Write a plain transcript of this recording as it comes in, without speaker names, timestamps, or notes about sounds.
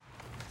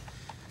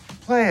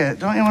Play it.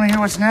 Don't you want to hear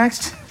what's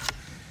next?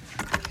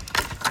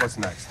 What's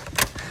next?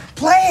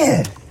 Play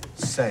it!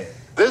 Say it.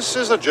 This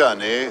is a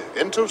journey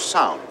into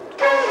sound.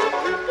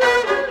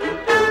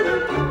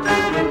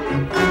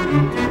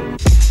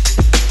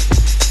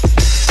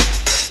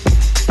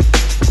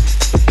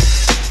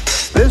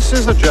 This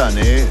is a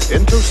journey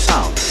into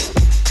sound.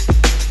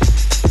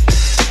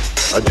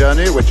 A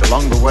journey which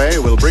along the way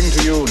will bring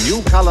to you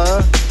new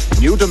color,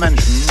 new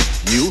dimension,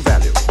 new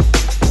value.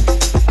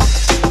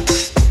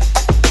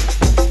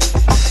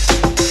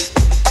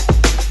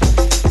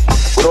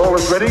 When all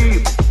is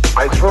ready,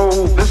 I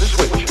throw this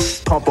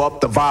switch. Pump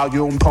up the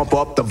volume, pump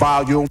up the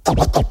volume. Pump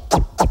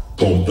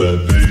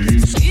that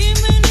bass.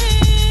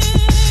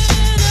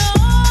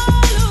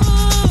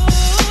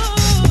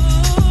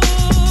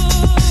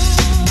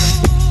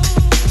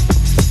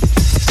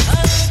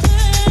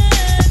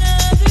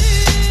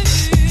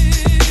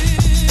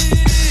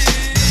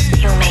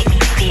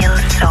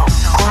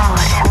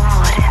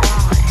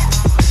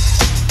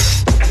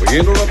 We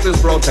interrupt this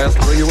broadcast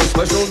to bring you a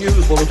special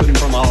news bulletin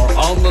from our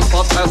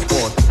on-the-spot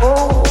passport.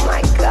 Oh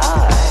my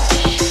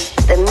gosh,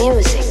 the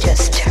music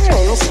just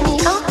turns me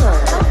on.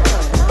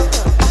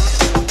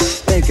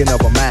 Thinking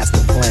of a master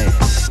plan.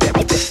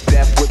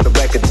 Death with the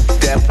record,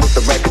 death with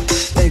the record.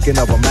 Thinking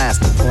of a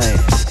master plan.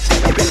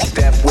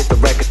 Death with the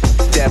record,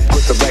 death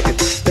with the record.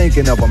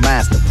 Thinking of a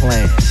master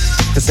plan.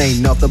 Cause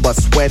ain't nothing but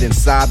sweat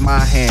inside my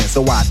hands.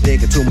 So I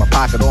dig into my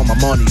pocket, all my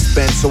money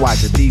spent. So I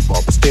get deeper,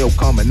 but still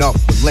coming up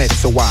with lint.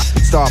 So I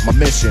start my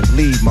mission,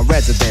 leave my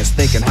residence.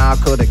 Thinking how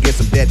could I get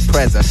some dead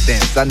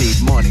presidents? I need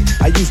money.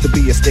 I used to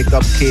be a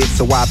stick-up kid,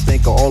 so I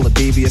think of all the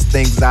devious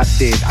things I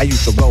did. I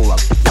used to roll up,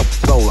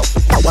 roll up,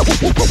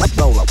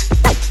 roll up.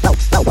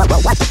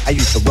 I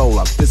used to roll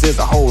up, this is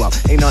a hole up.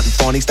 Ain't nothing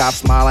funny, stop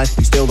smiling.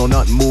 You still don't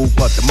nothing move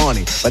but the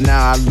money. But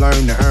now I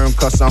learn to earn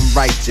cause I'm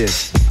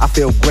righteous. I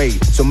feel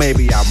great, so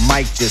maybe I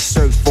might just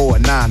search for a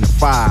 9 to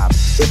 5.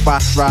 If I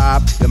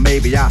strive, then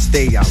maybe I'll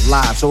stay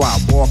alive. So I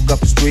walk up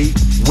the street,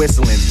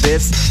 whistling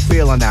this,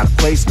 feeling out of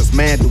place, cause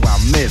man do I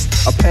miss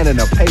a pen and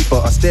a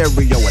paper, a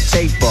stereo, a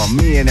taper.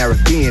 Me and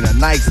Eric being a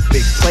nice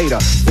big plate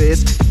of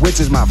fish, which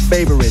is my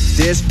favorite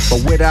dish.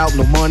 But without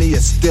no money,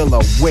 it's still a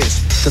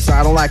wish. Cause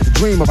I don't like to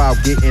dream about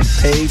getting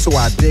paid. So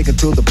I dig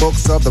into the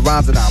books of the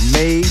rhymes that I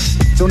made.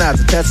 So now's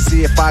a test to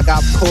see if I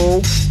got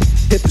pulled.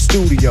 Hit the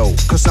studio,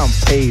 cause I'm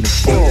paid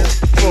in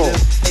full.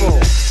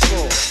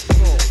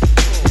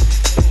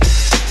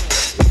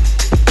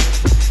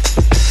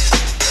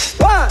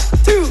 One,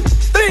 two,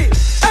 three,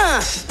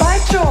 By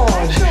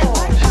George,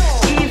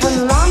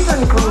 even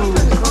London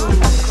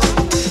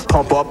grooves.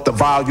 Pump up the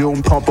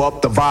volume, pump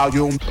up the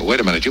volume. Wait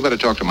a minute, you better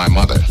talk to my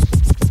mother.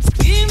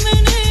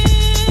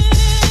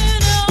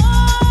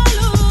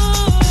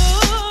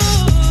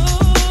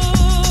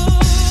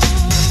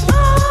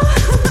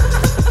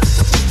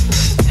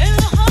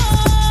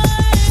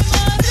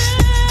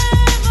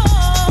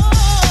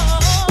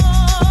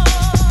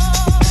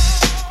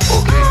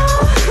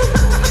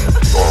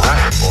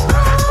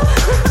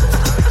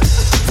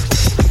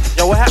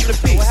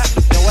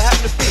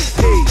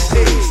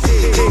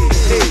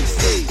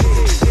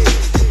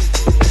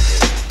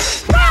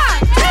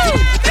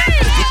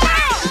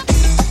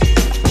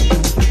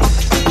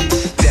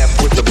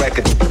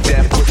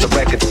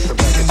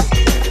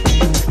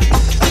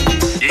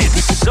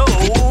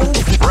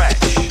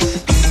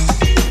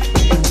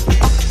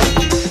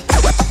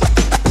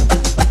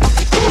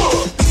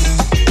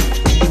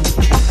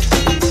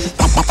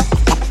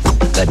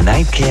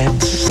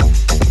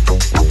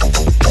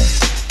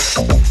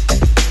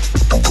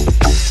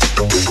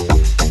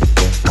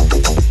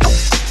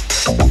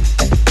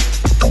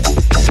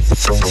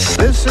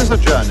 This is a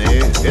journey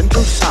into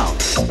sound.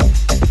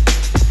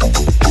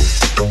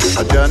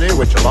 A journey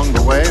which along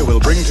the way will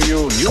bring to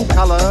you new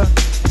color,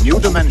 new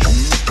dimension,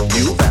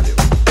 new value.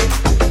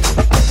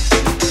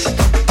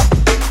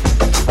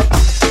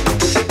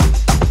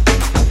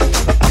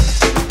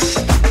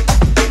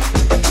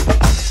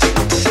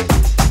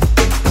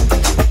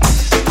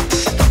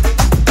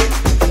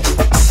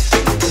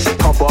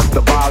 Pump up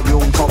the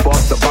volume, pump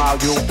up the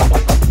volume.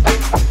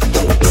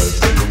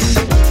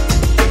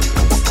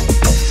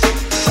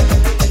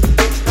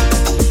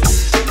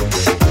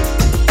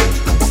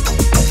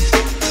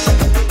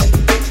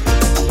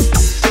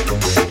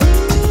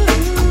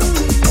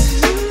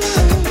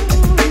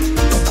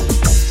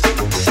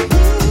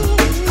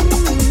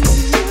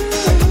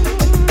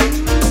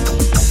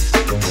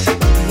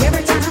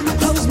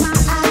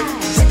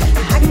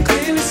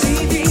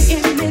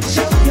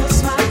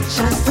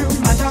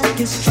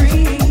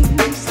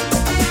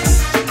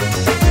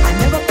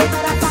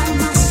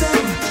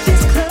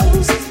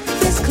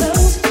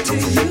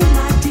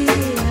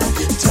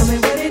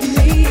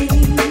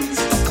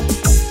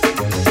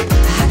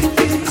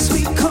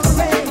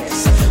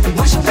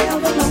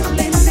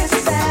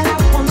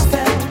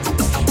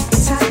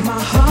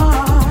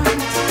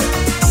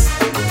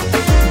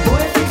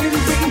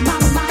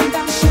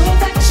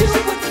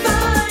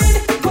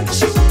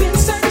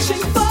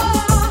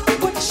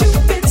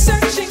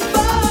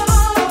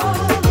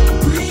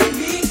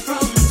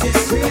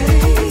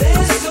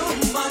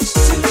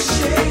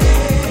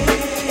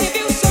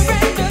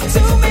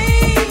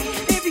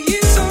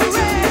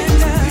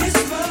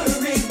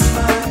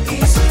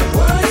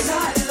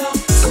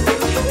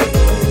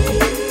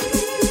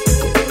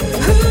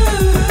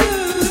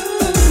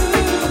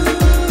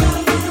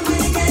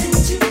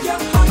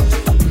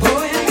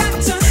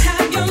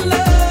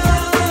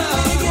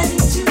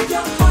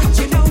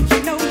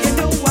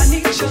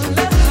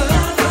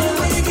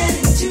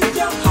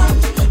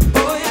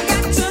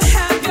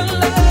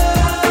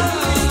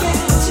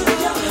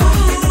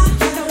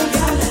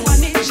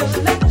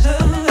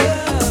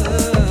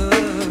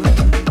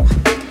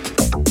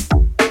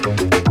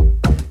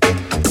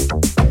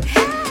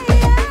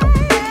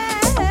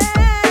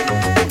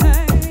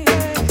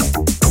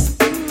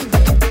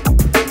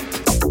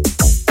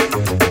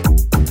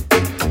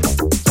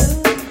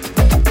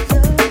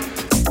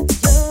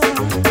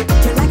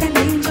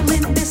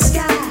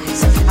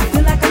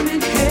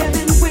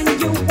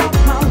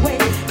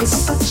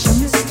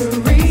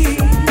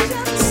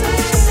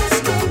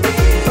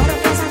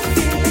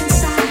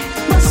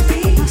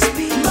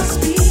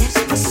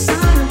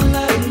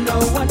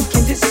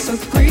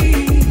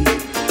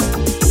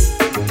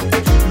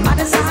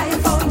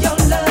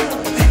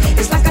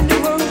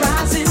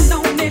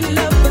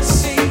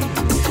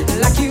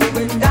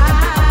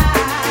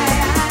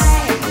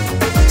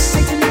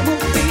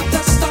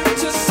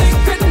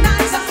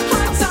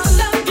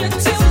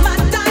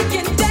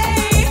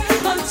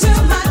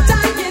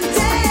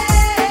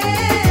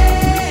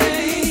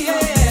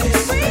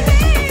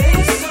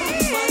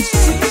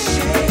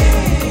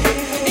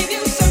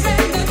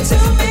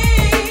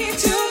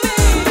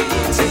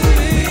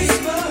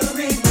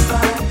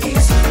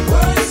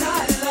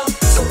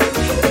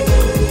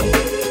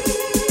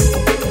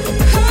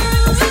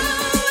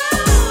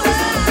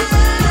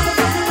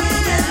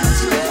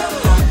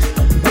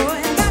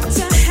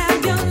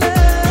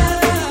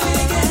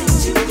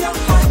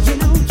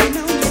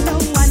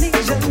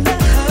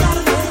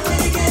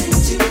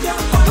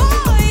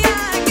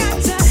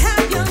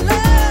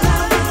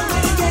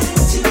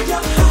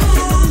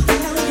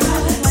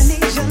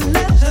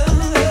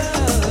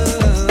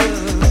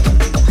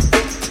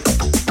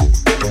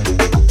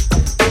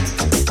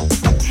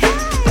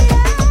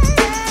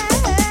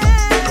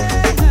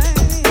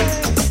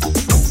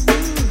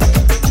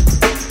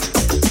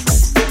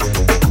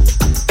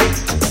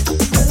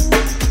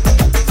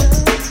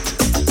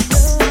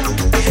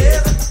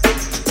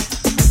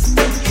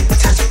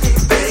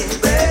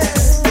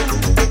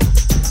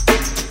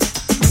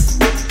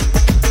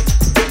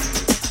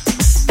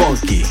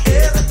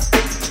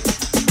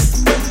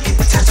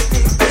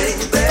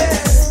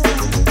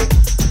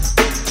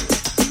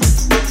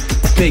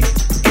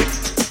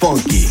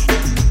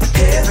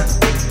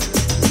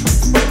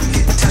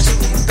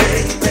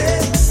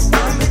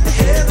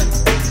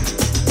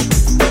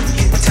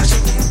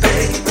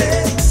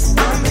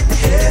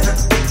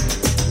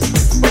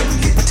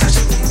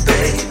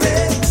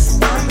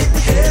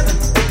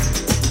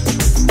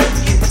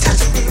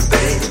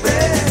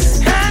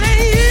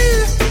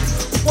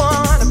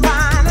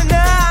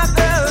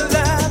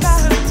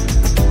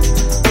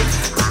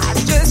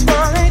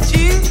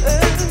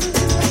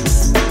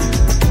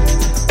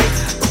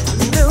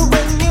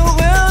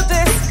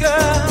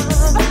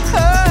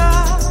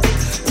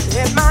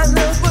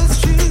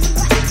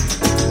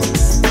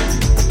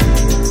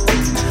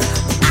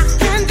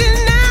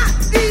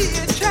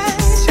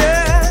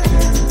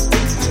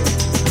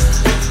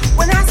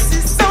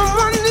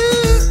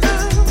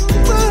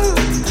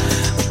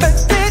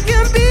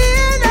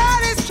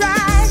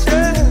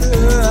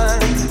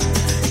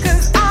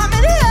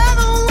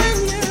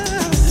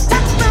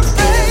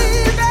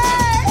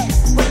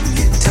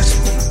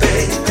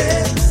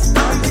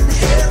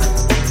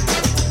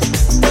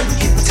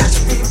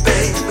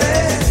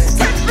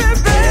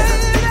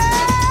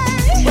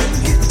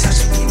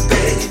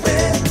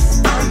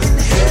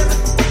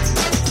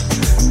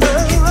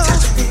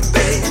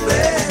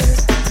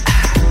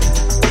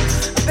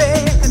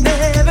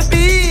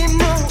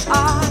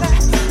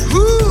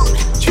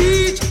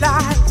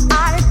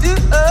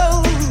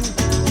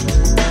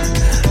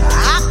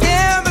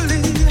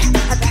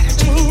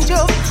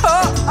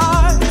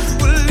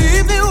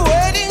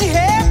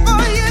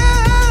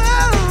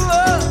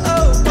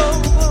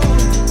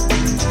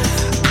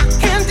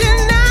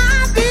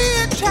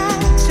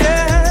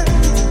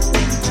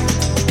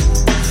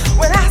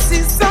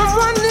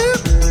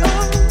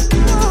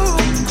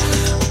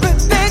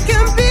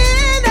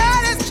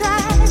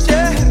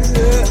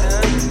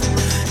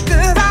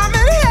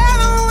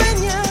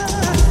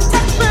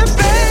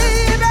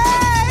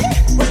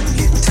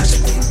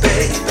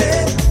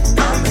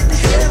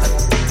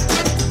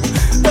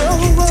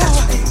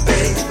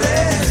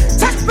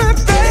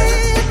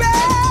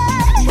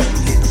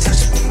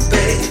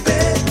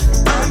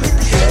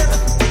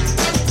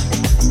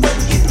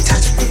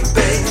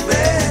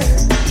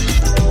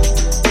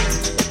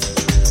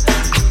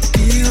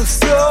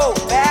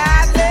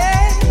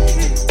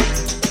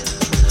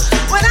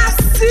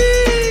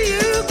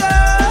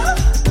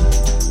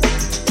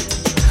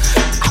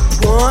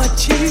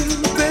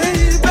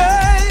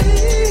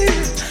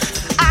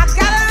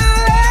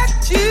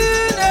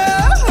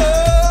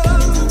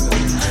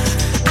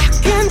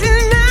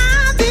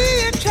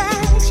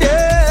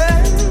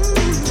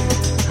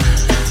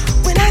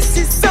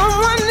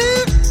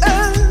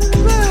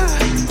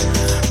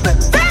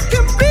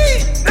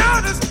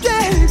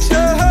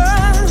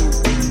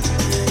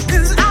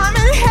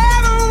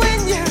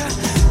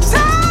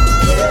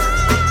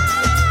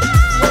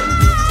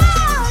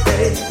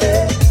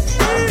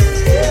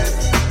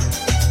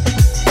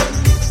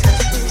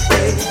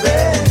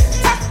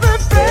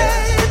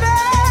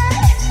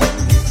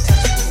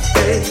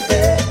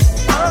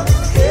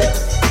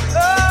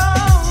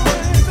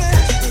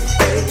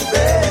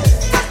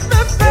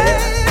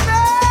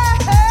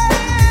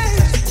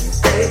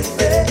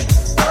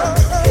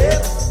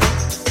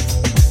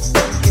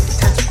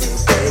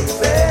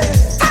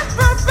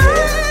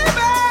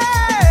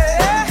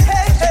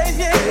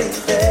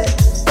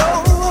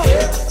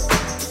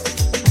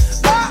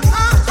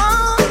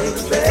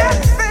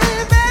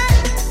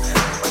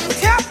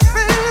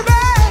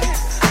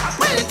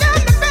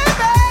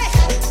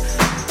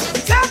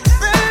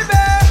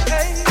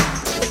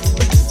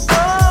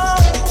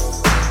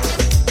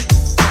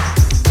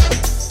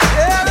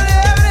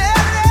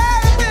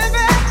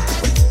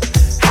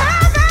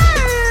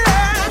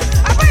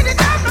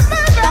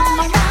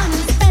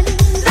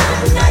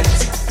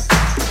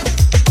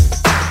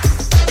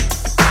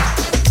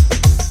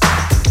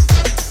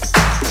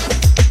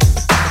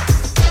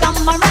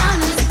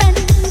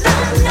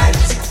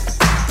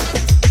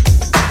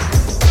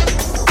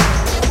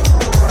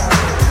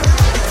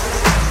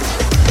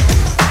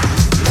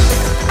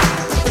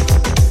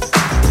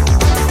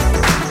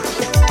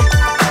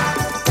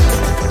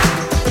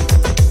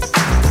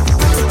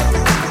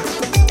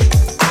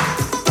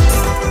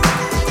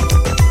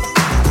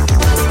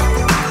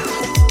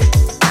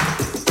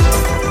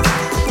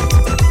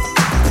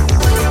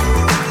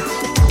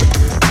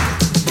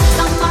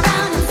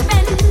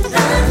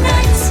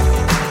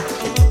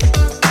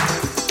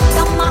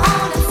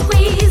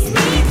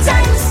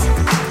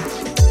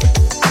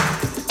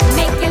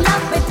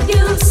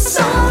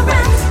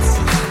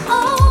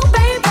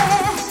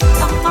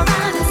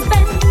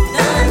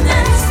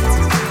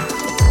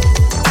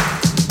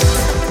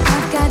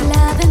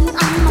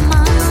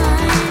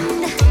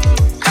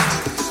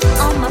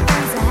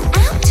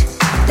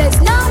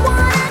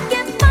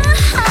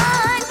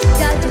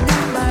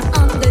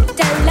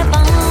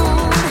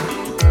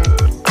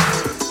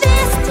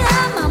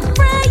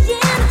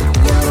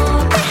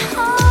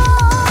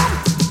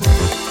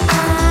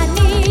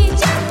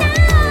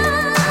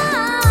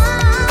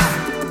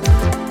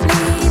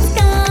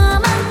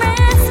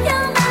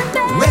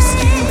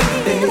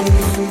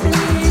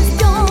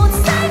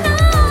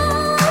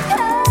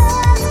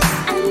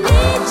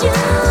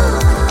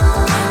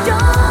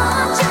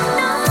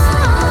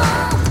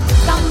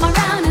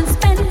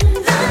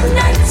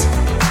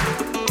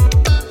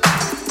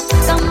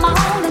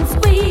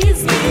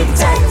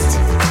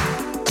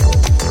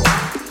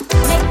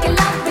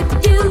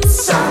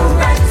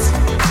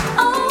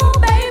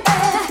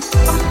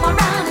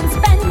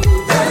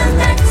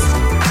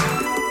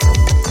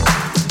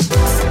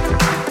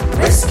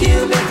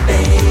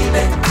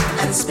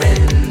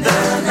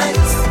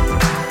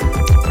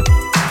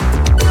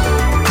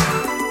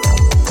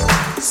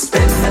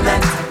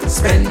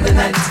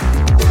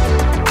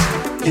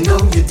 You know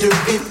you do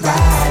it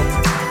right.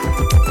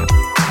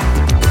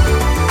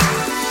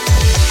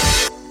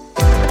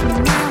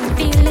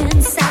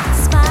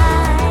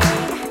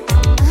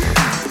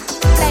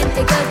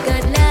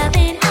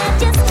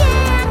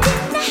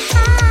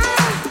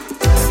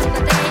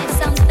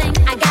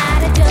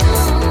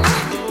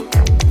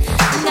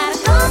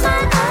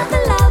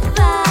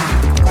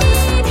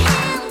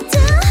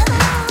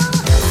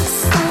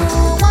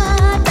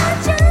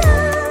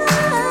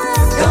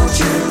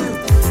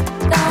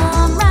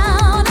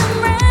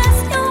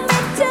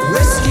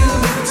 Rescue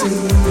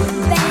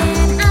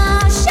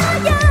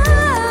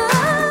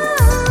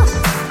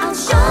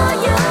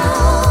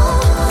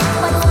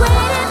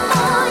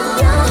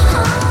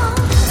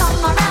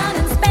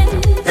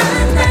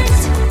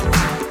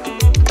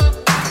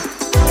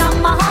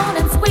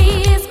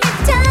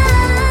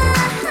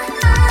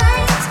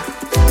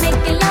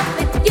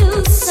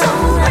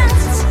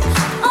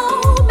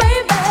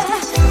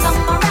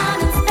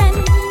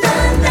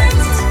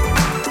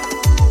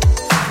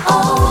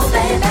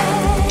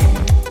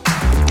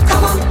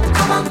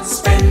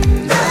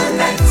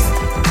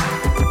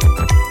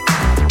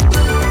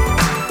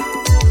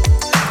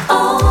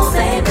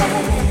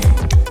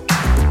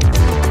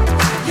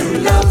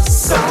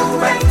so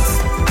right.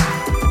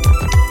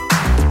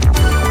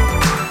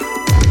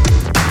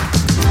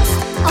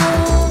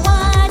 Oh,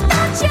 why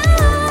don't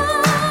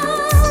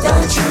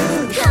you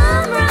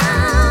come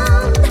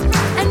round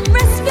and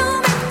rescue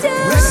me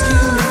too?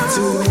 Rescue me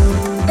too.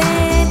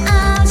 Then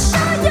I'll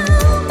show you,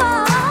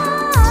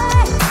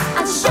 boy.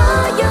 I'll show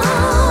you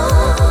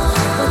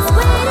what's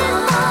waiting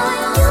for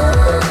you.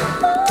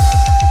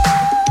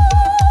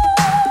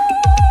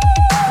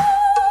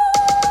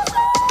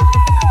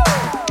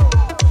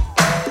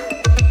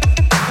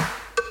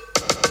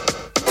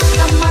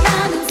 Come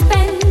around and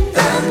spend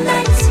the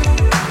night.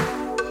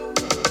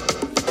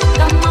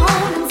 Come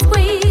on and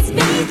squeeze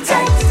me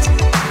tight.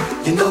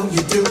 You know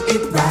you do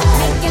it right.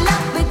 Making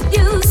love with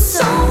you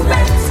so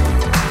right.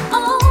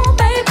 Oh,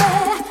 baby,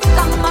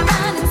 come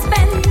around and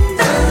spend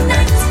the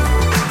night.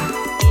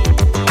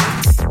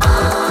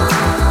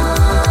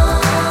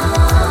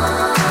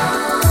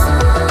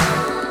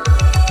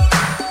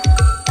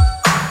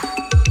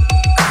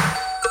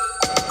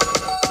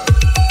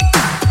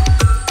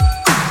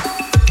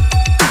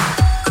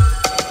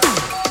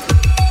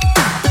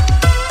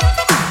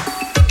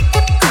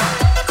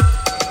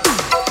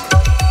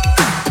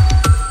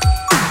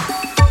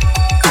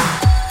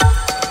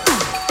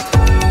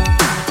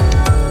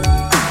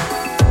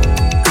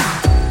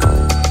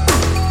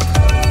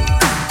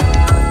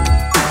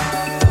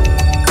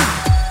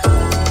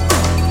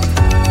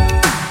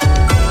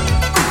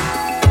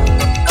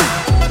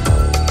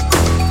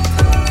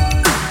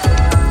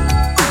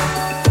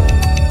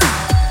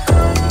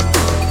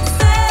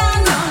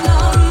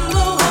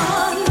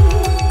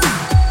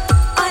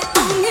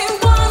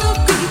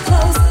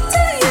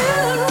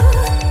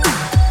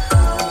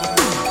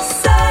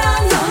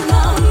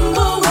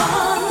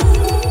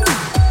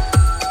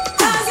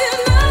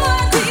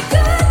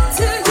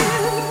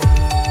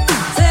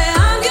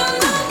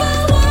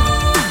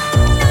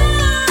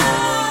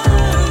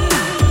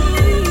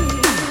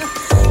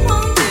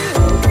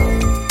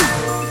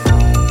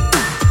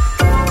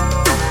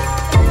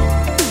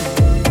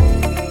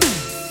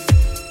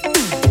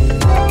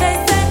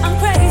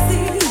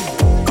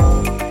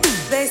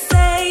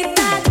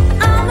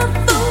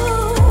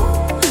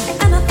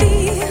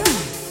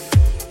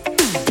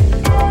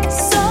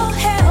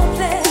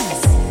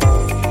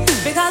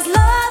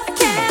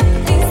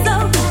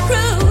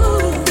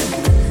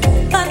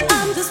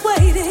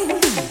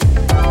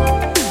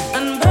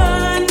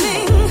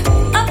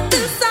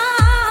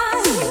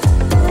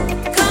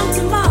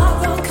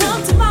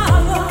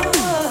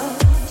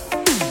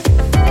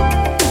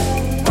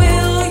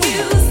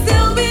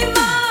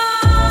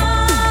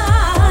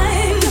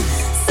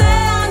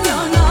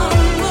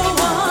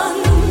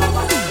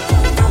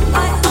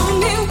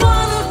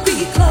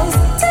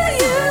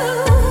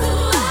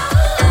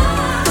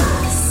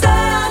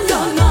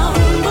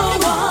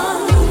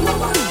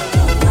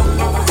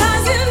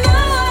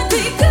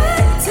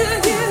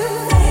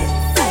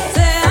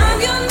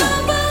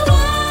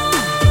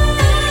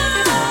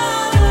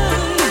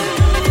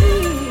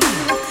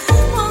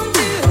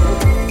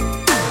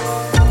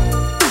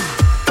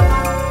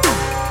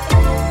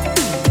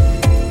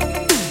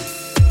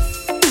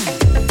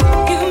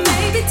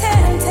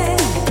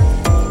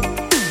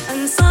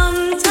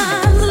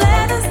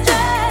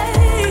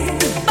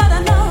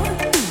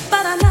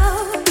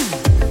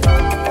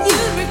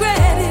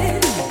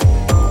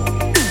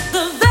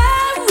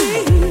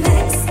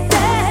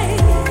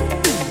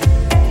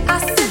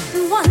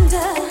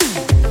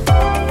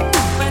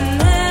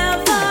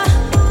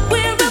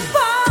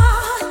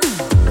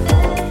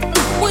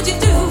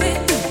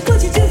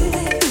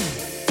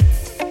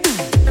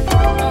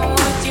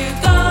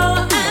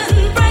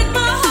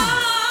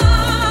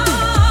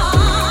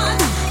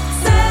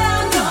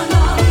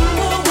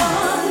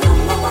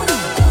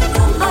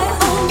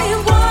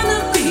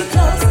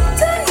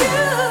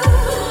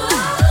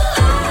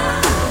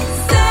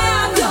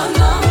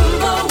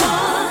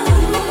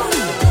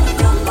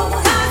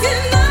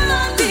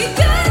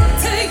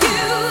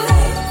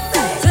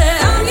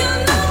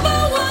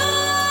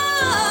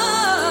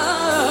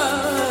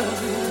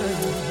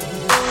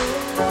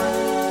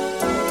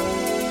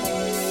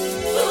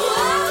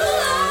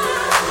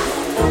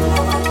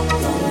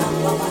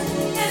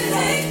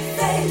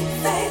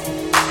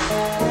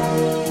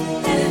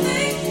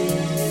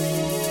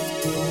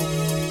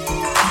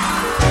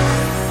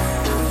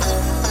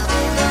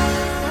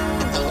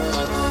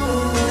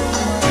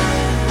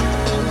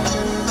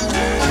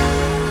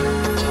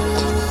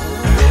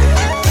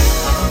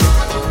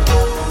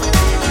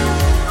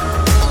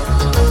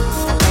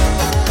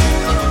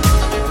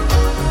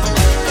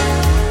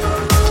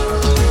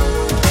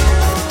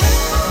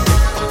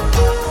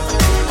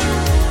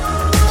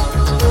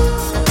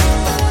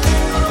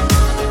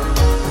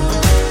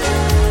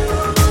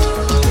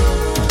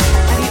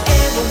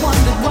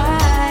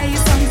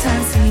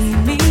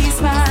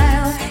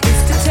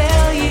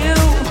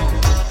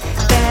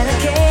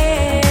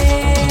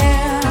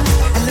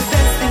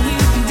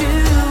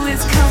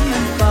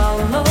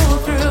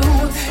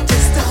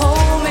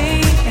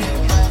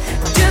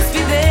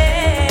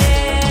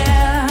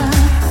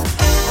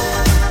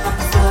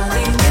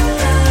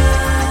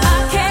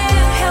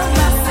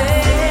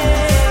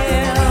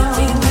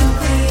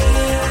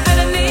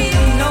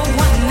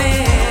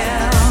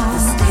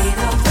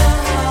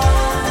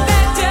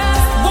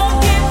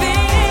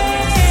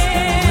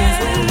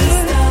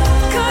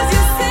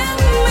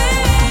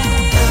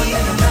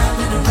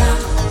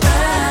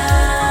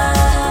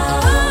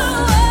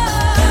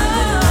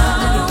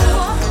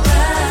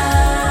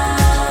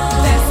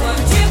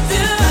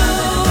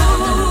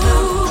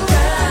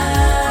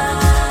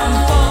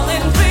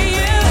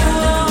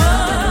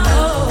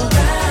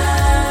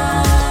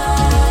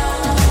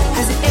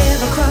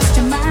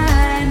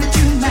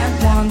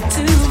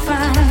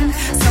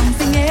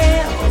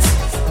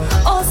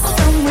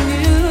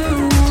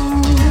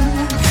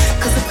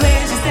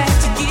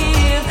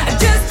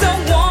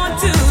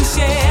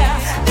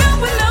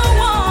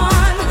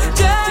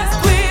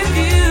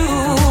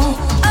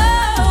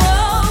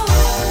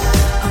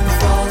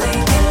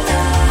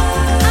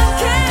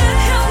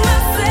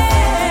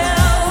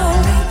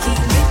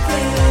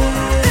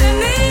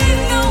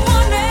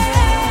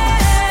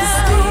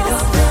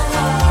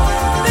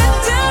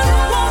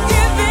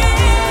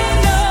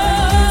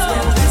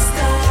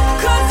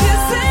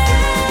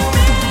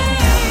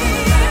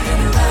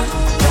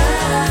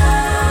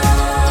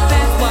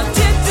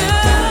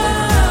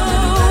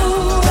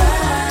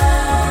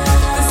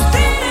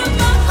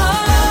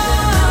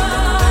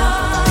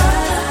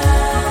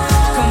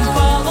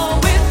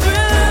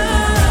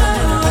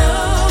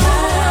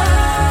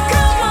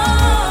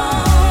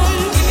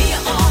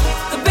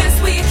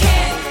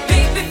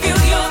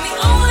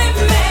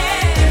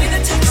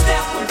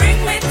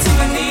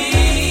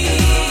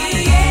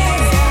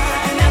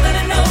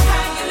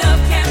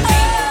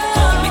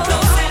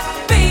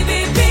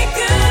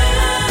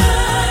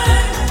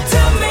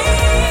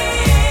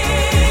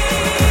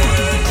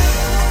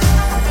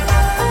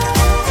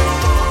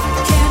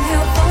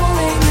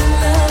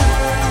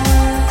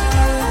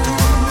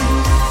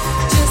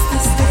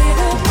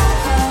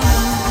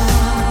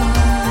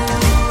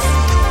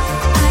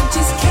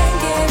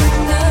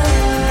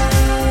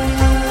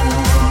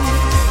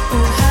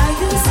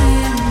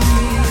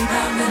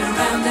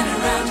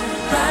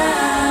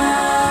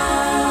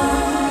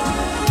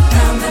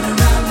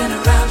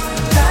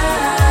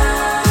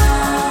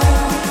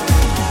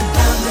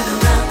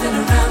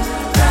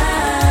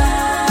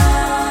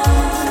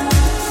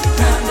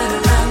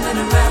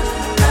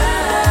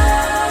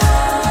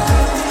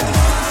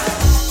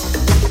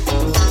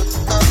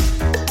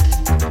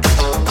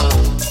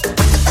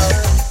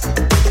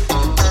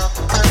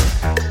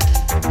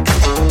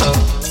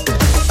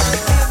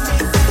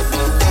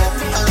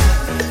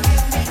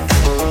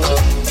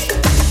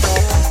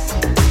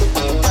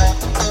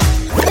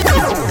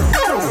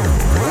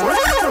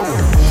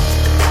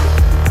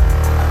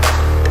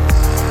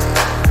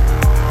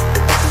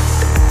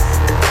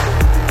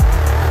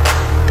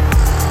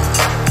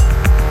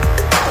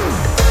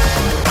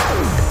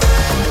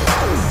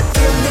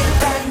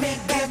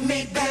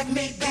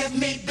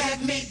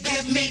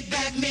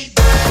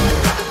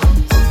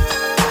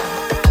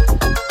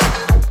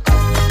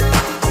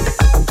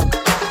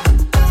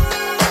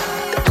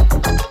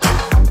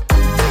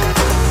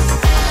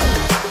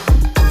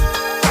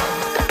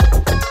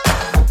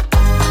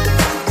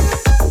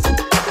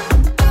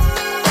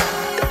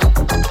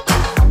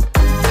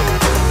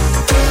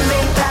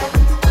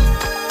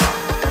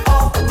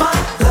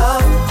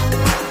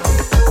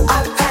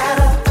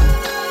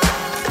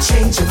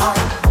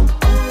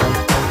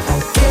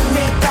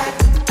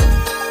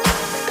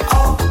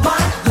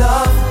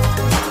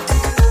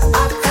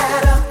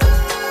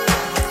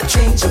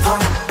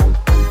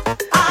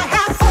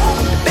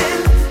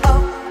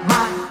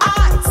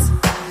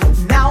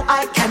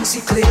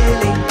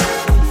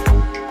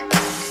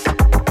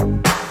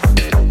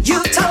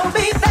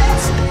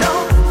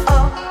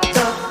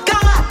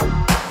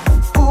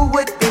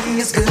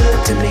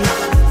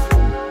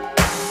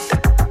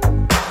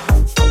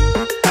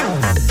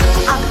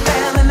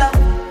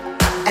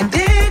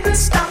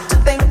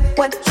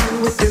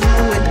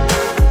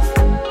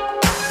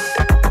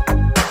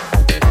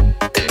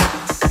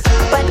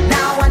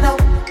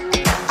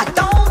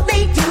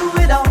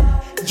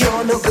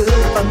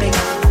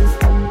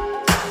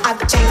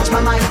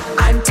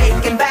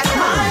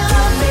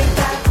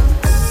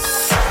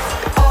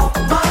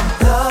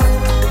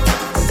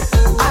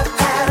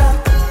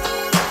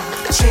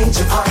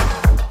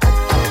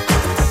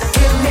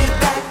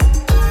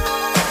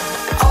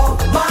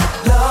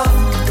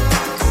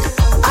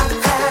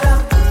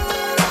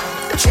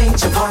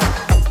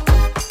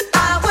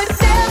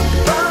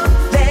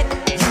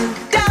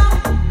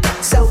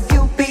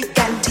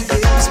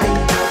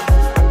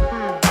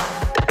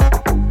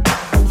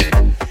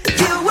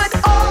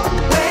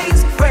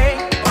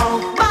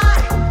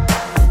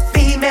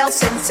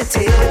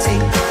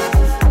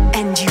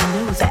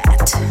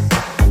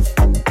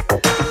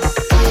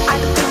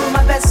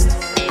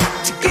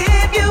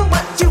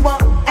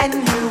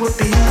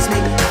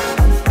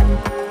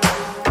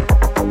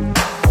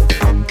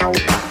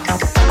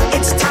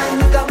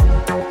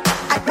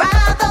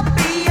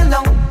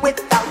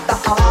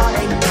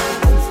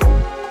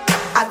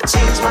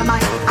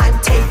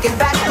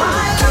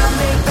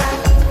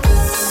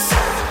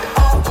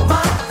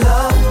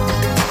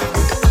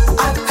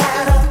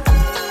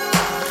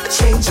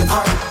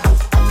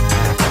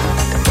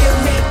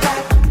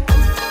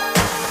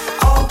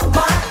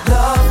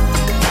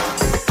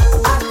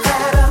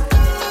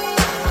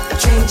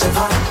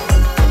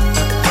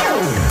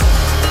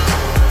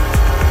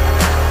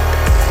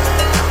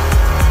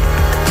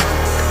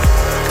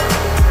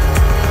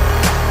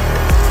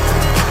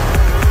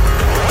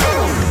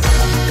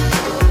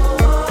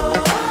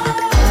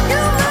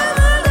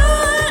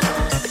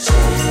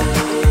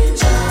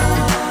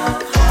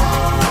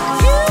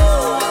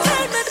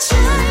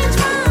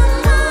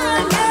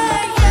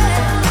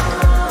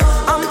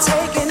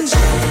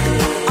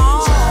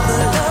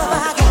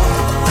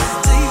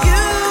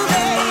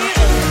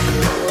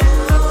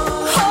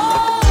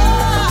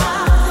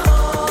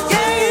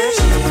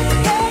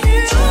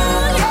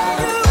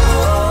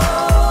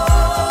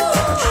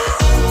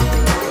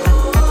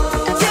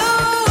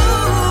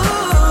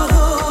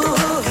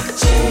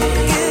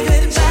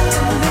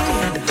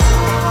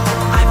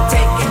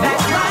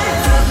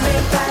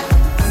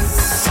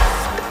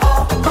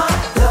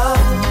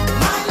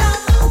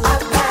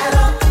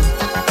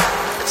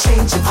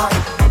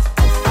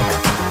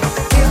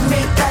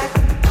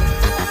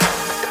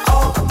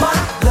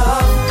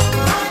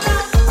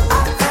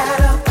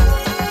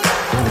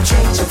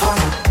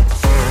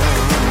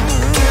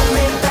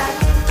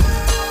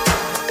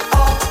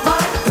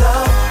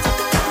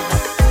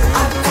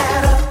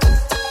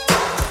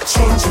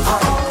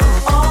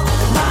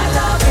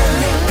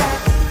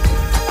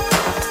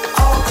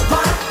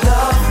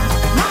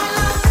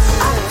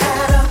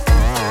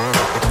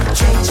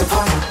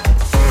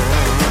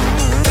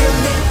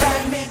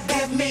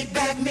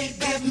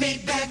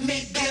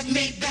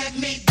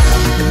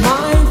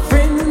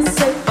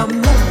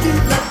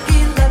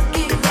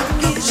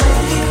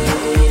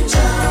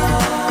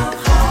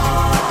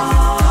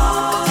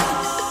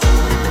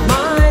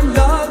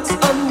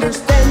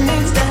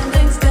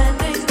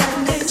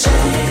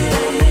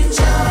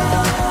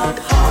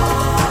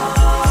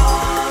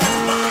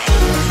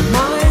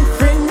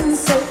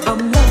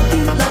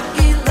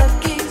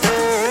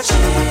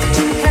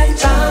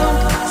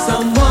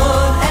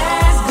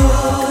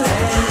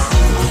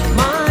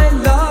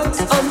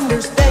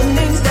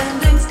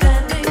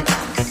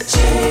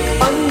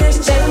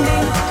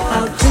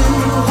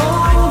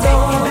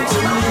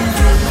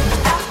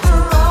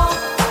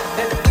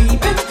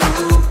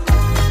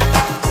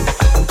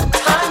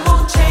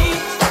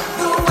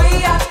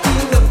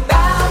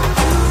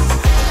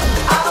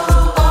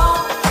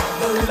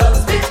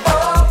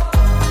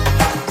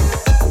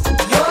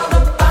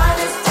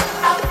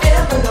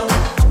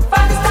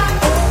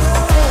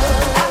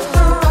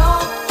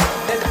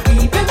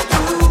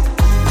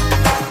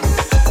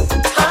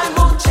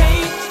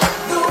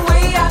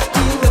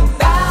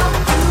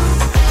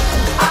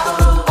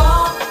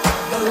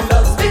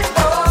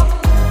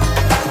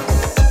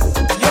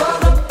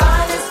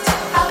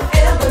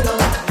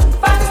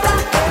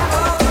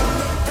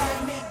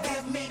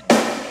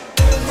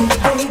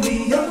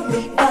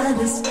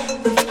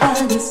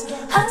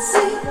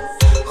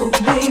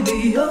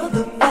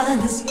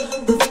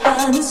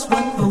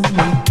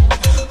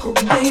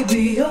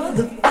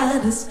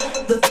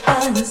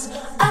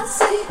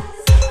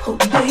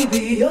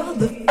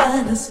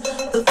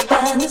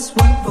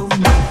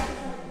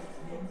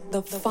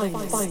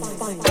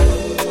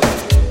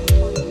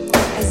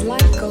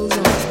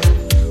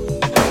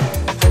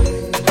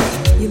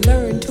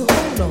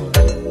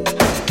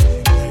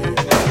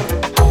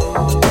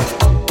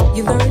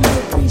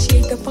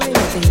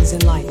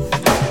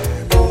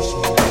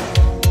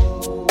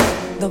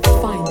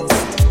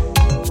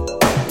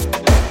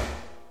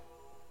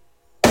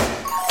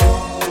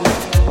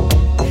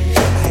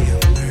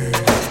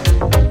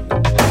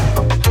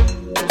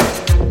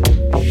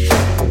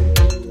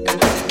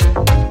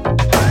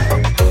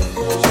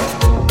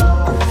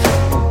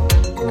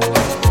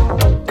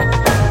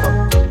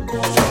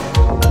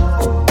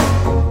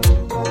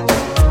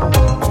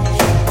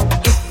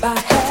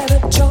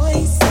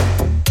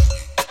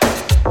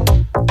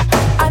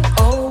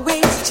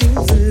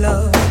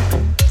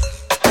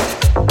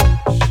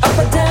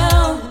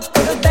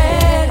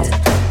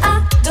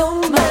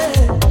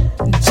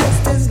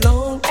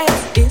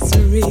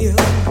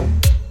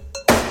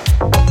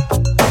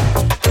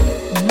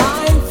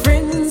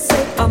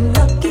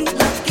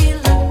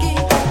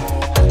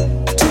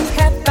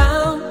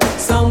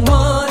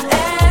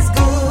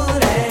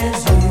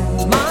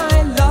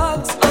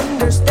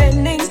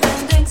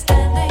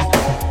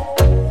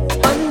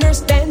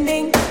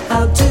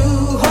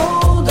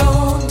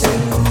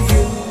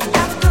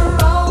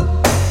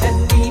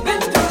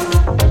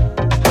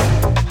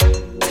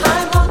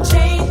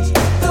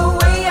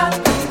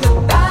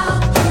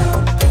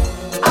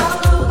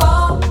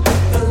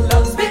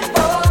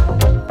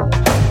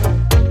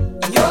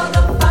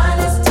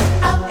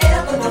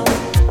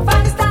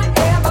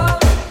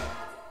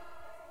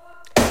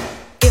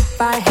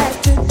 I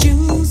had to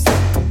choose,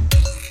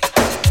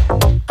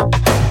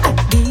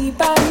 I'd be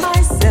by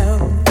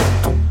myself.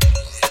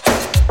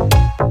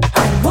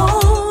 I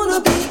wanna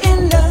be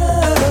in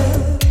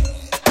love,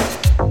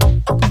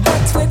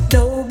 but with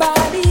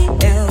nobody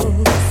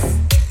else.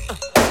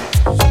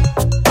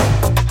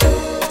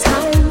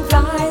 Time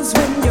flies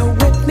when you're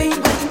with me.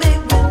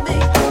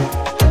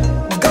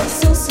 Go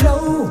so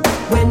slow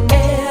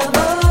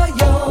whenever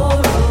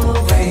you're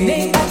away.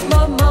 Made up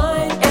my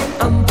mind and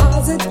I'm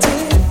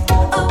positive.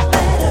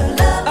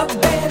 A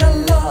better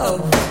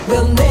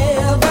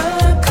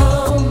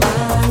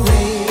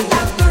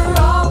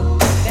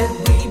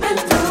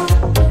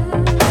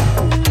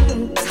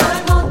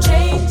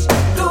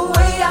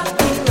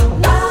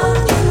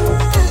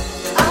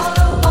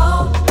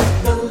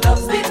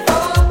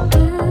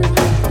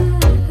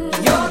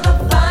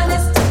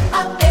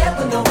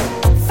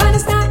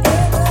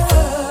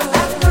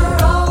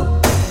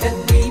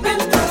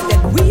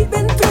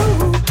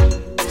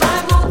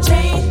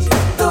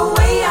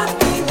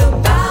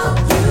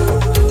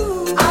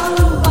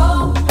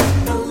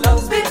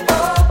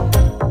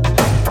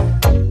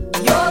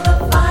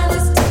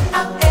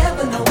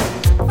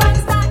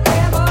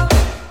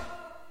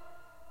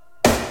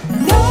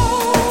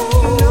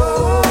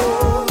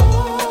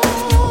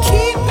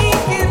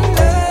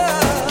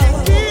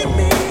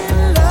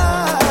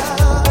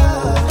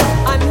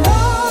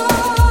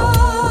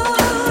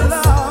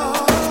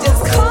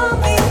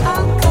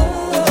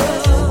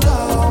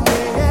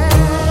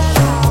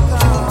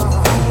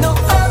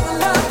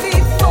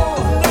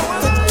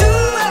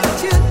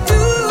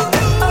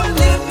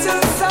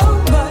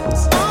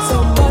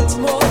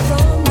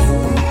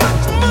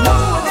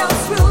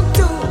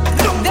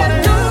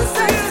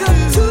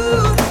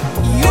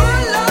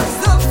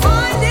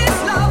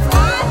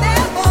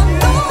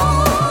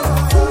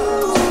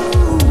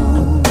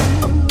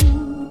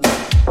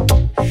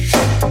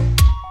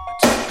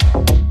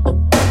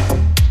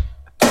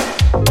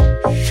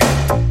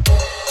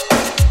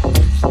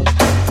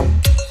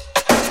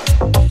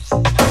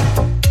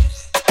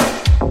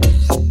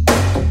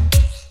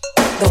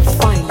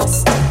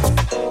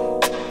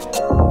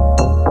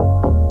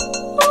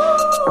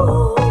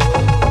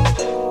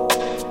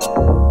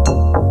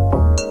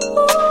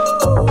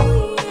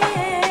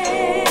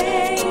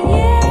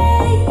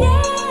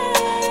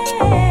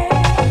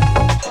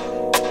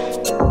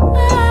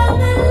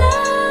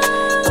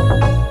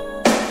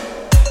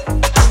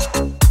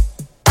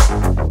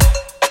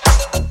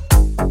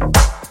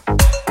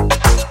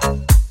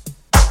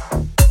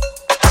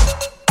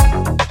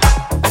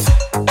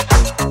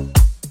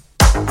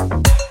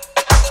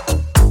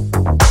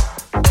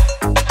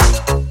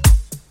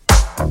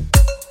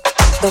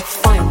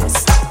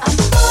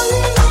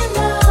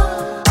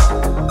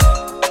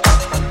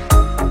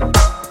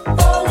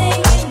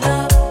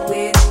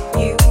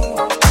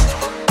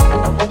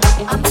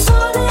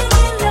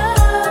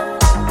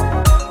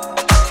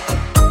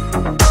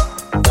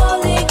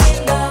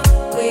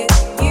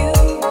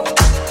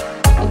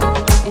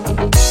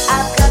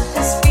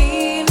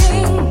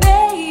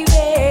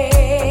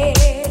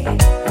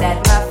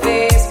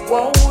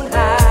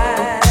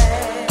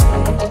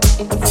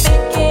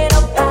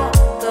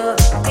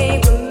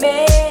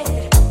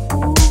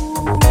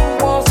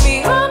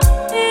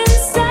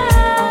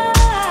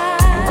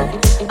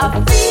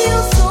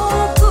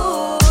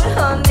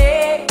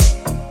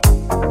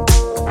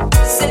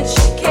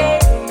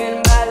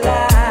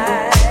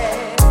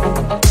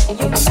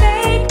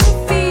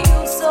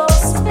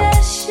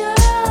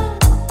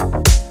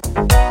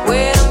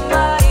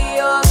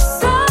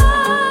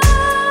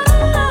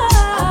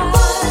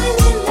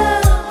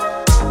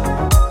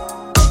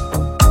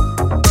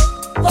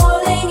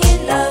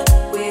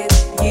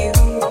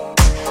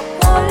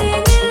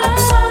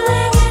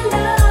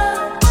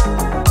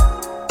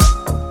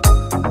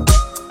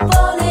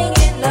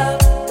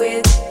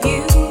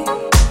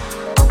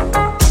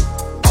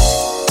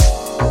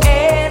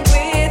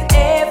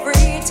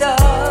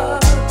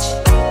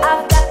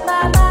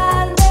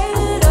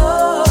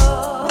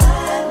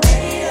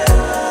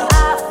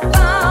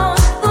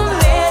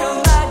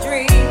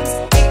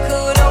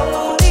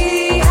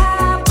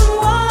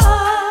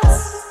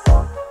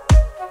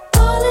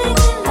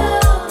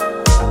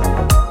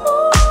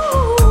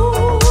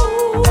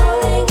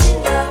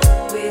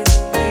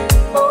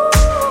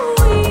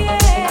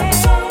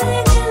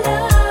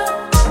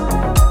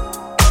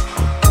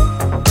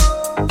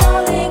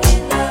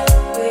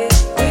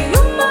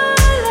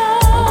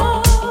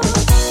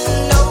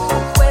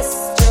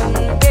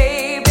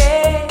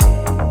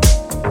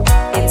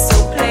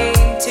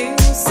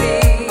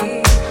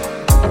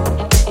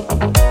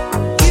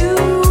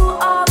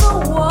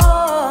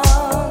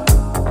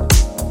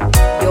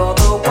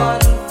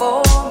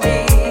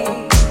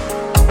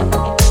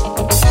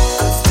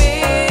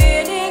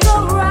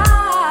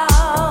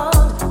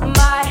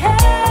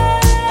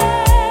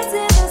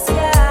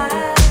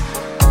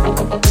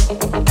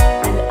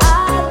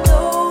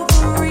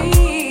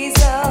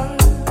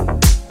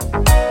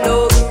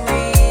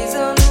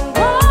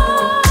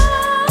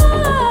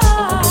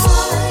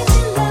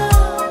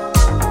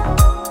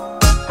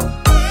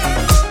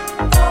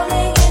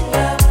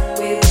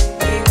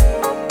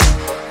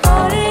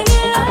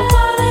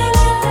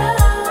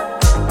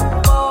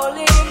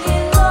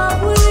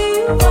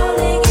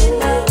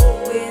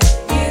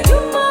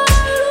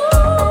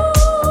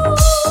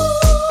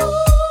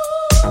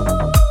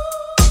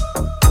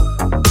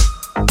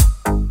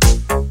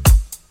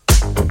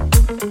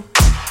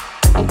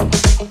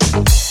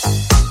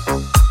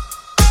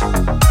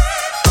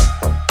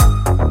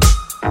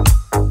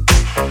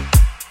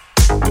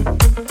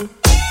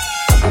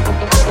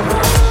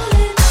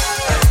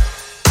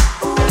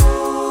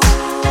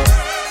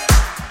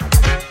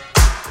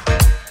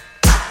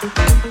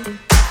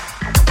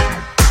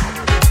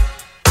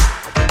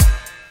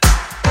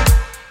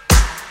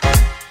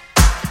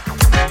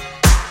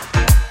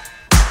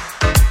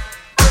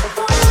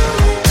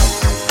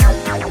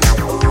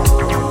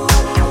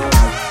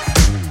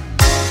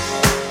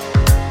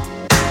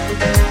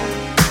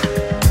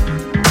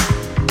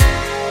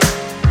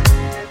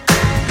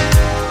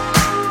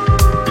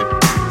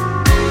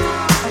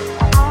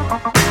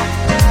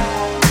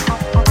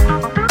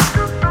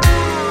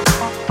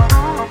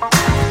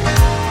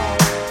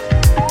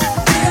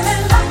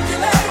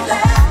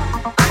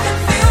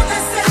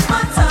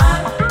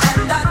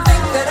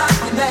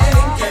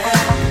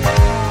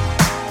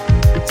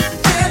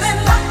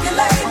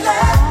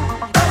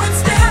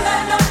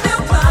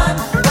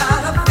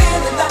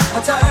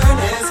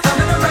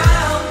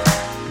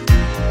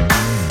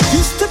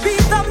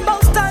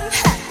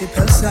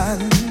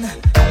person.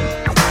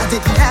 I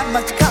didn't have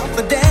much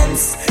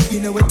confidence. You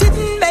know, it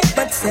didn't make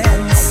much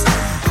sense.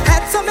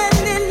 Had so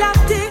many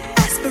lofty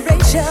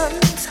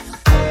aspirations.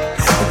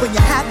 But when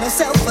you have no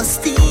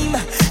self-esteem,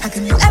 how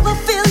can you ever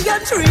feel your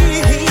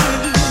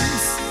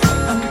dreams?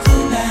 I'm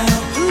cool now.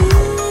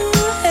 Ooh,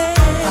 hey.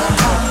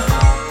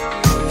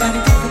 Got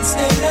a different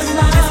state of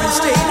mind. Different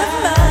state of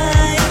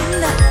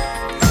mind.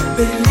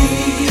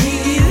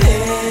 Believing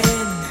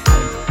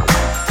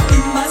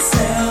in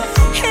myself.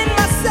 In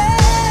myself.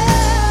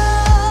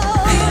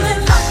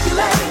 Feeling lucky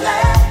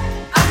lately.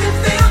 I can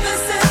feel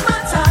this is my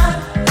time,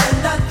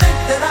 and I think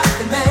that I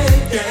can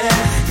make it.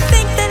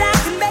 Think that I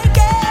can make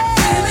it.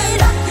 Feeling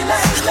lucky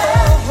lately.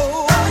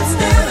 But it's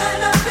still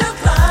an uphill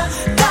climb.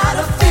 Got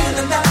a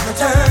feeling that my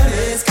turn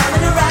is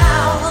coming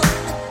around.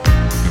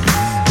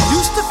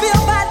 Used to feel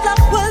bad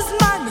luck was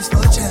my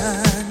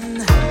misfortune.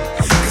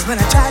 'Cause when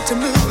I tried to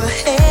move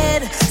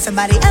ahead,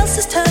 somebody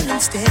else's turn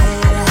instead.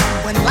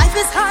 When life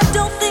is hard,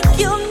 don't think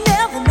you'll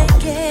never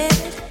make it.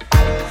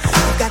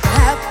 You've got to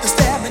have the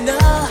stamina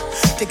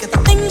to get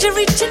the things you're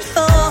reaching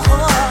for.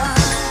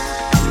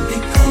 Be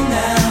cool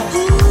now.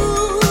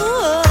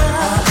 Ooh,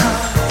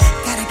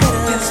 gotta get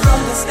a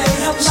stronger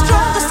state of mind.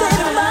 Stronger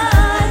state of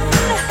mind.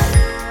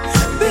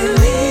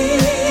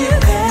 Believing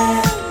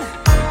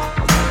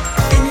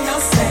in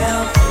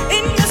yourself.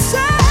 In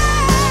yourself.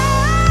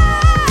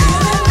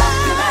 Feeling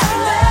lucky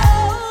lately.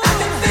 I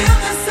can feel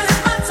this is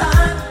my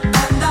time,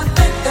 and I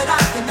think that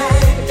I can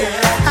make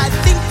it. I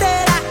think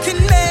that I can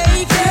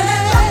make it.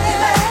 Feeling lucky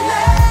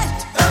lately.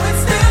 Though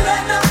it's still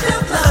an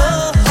uphill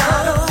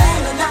climb.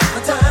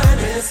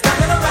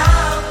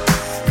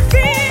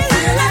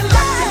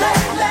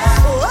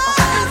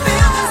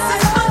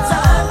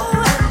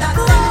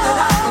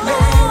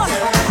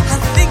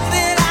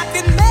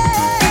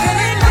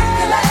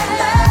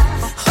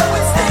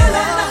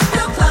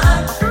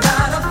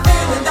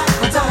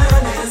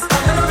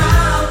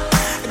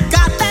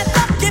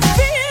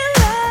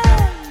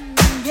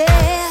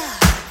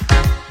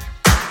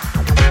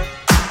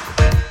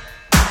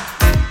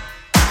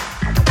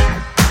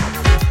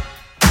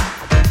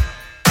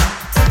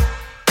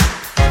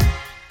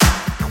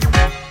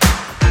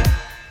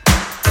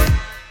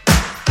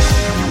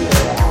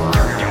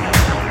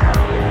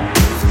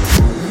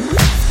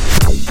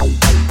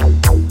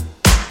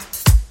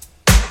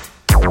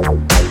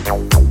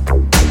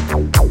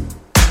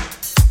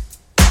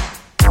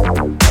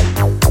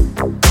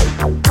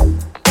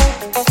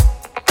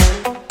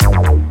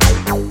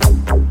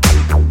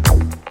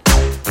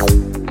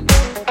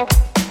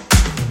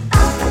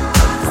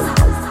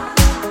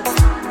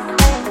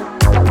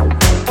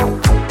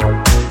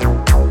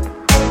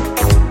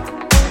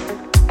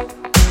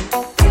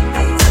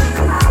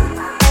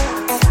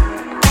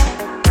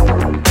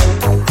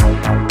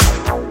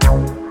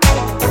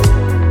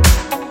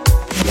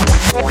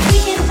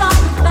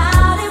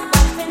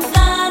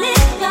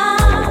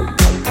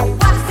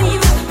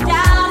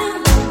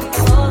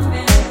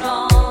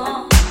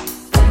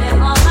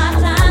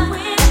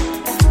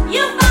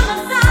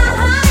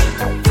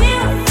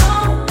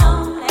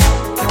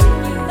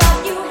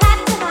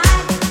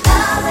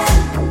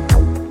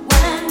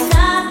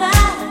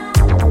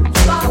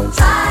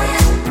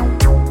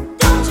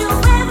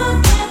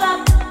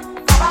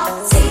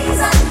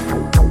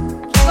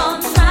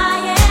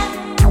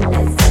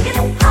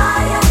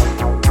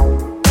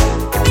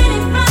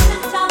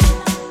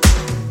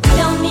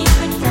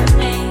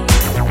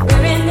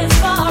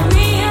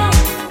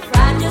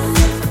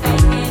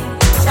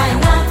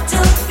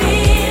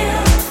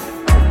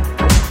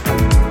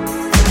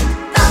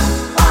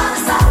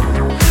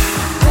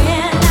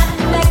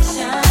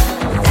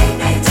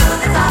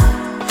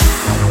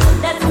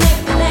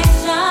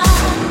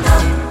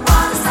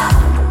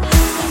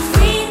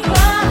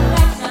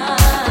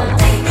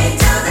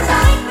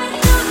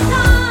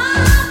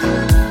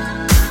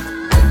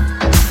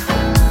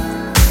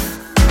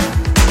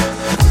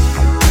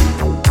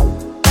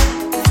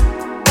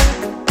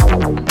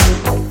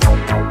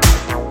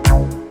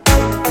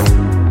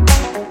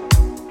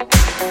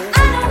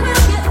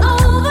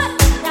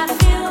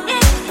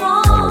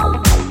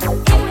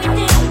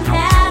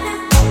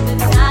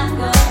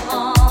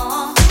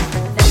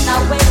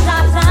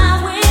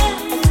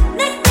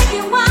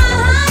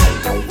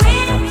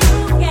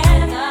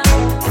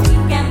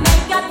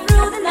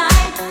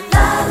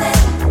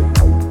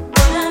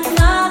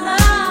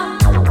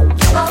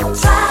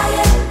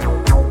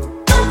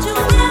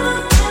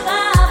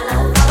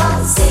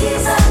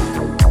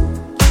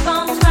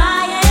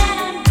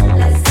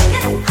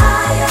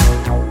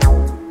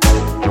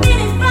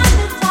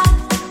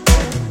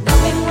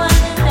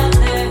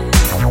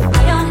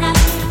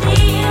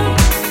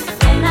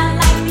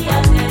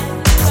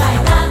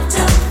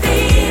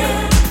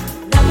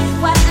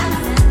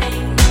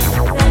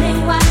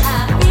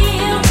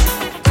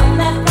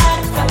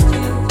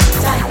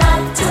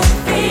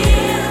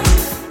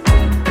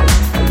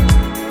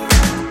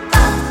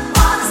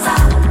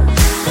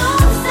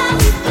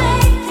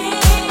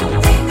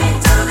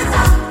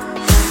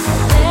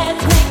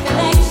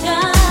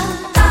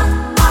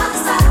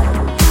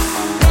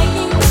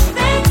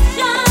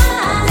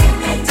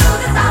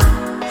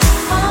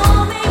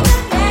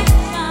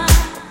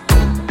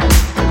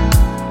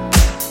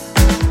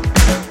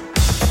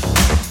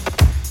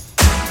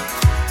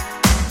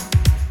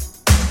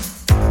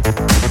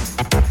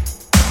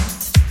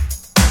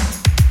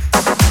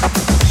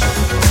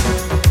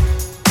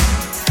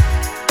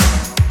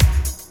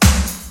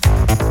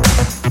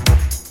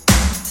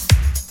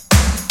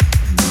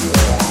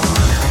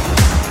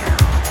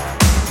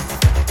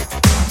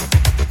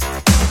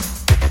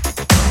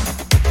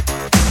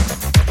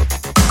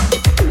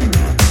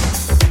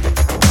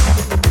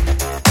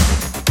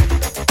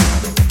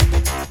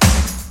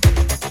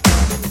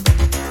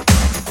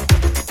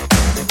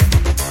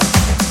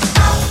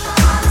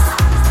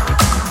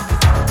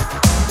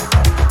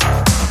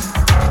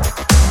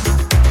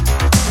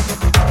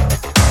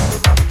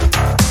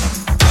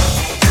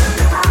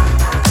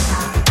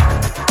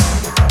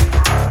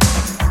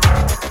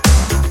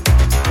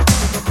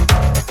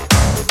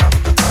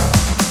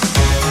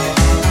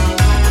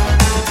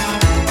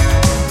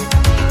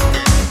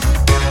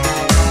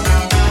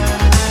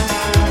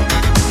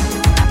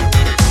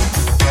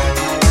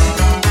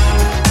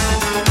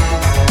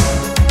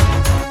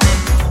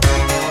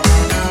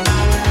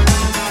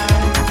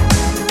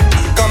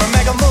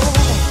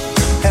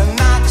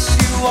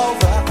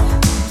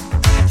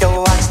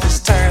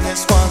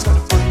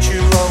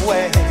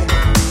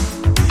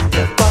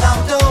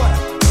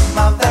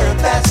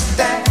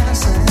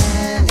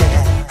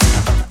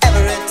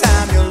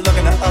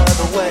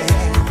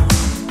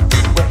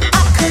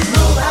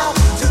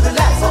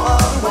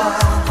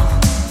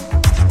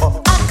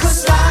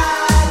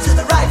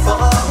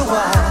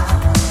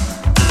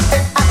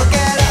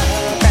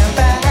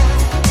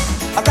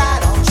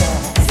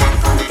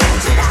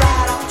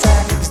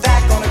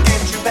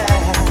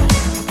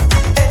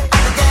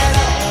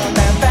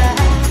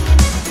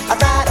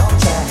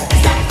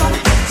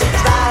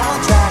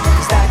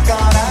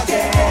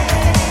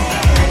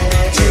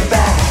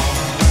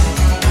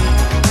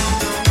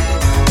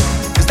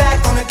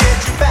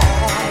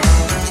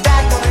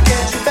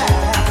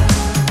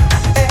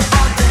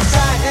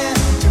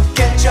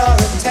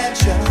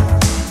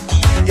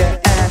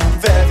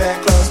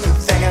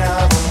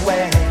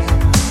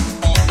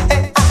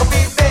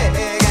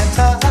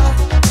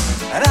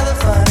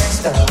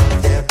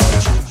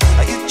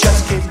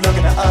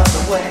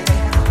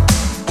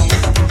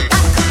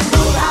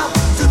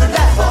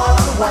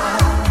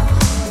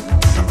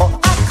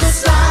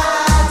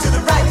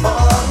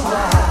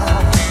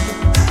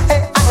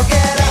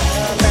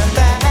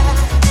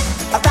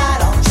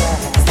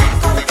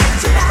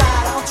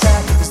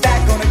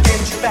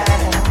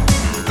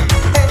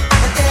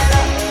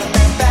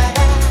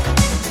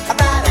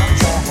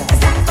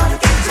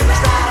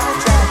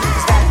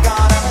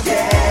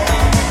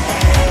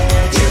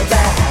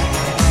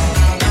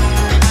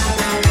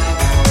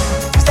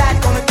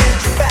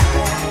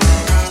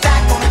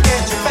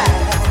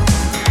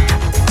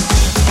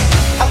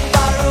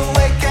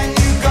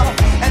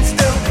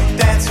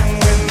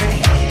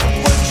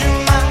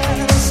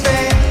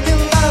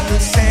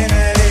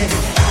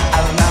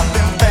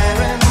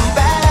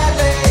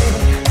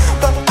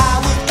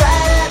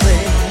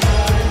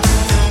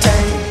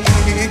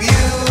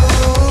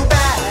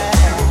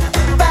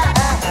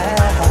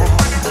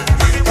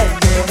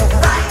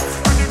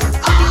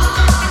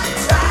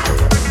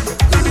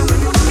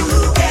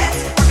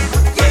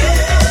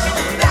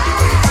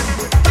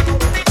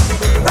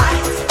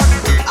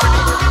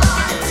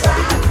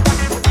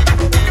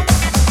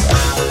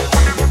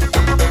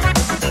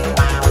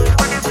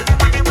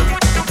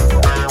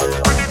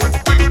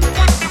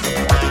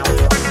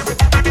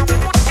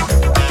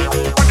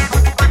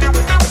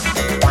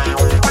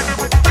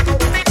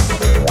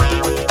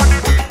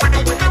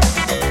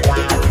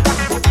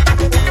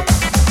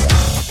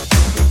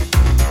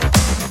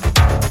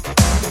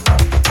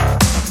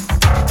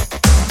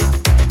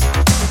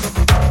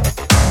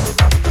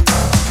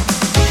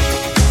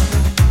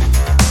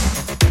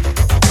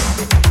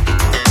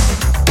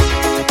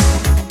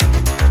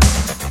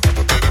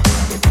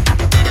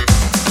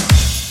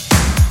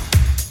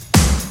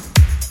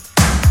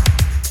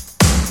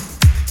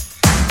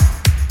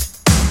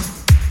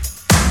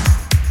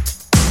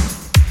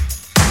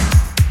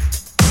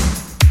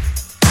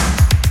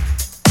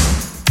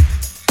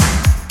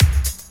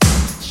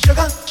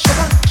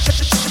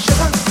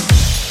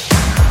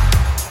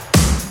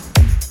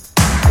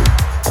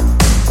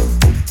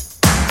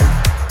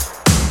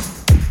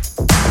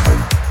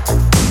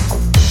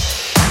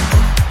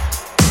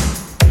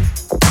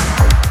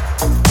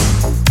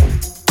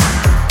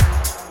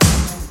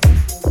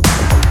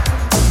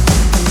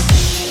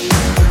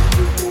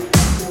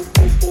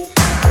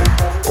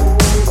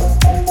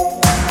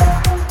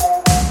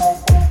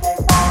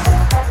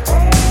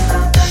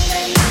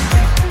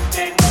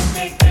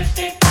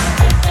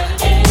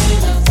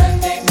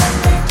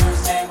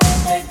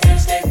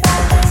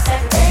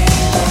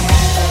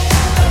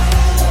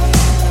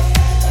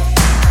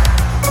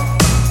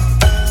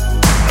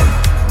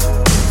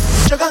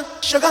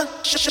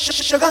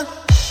 sugar.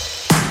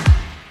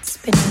 It's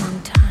been a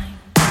long time.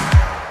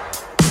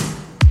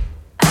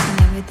 I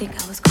never think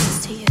I was gonna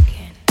see you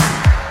again.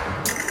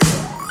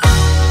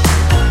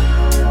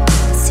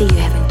 See, you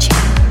haven't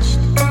changed.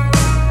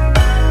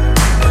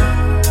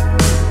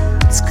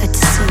 It's good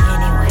to see you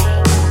anyway.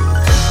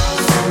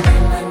 Sunday,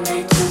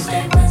 Monday,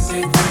 Tuesday,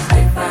 Wednesday,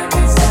 Thursday,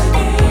 Friday,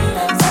 Saturday.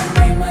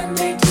 Sunday,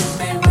 Monday,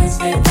 Tuesday,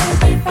 Wednesday,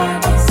 Thursday,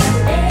 Friday,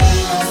 Saturday.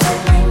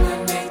 Sunday,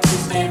 Monday,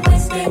 Tuesday,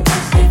 Wednesday,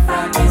 Thursday,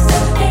 Friday,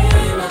 Saturday.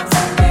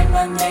 Sunday,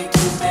 Monday,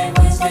 Tuesday,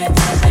 Wednesday,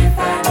 Thursday,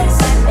 Friday,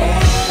 Saturday.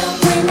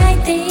 When I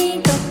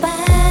think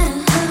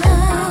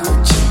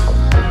about you,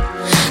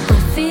 my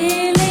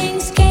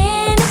feelings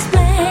can't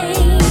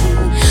explain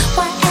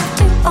why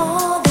after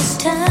all this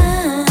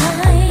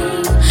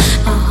time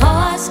my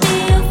heart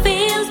still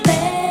feels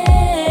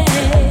pain.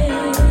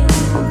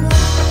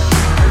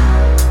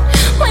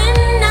 When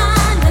I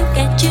look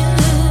at you,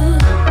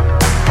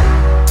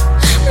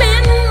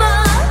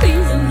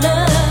 memories of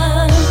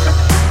love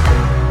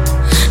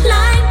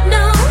like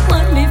no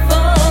one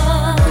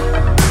before.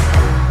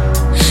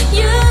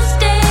 You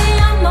stay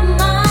on my mind.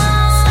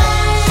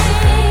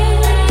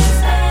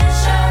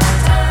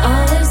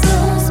 Always so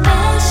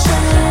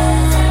special,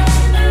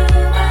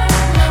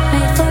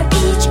 made for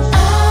each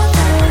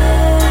other.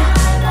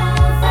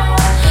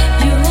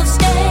 You will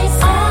stay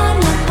on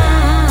my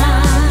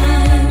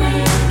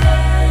mind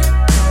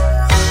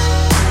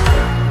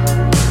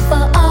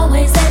for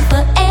always and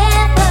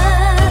forever.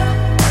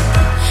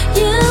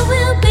 You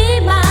will be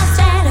my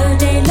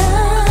Saturday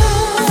love.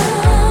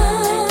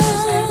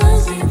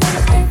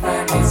 Thursday,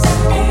 Friday,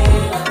 Saturday.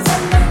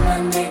 Sunday,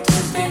 Monday,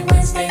 Tuesday,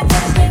 Wednesday,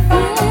 Thursday,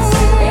 Friday,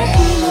 Saturday.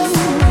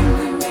 Sunday,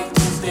 Monday,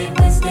 Tuesday,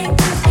 Wednesday,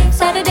 Thursday,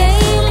 Saturday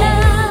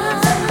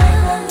love. Sunday,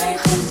 Monday,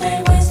 Tuesday,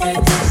 Wednesday,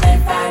 Thursday,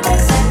 Friday,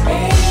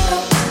 Saturday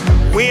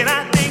love. When I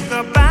think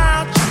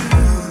about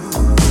you,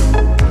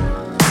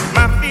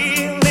 my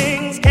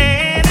feelings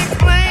can't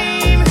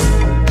explain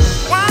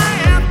why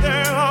after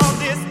all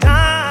this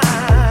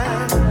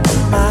time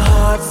my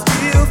heart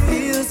still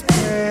feels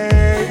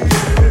pain.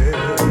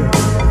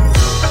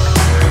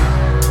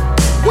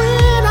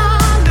 When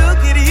I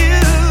look at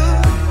you,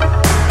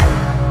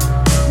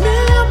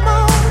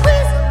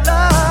 memories of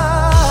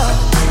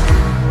love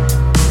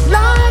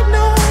like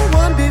no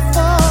one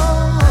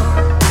before.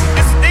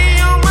 You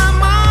stay on my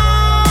mind.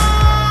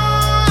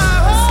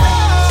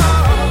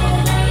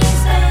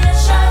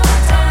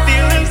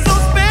 Feeling so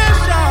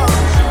special,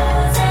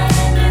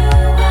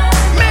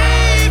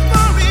 made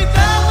for each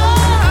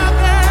other,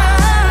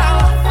 girl.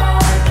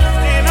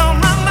 Staying on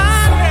my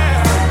mind,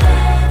 girl.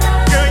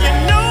 Girl, you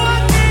know I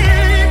can't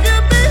leave you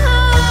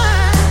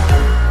behind.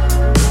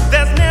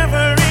 There's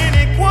never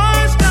any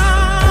question.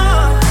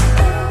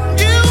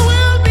 You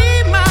will be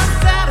my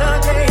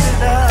Saturday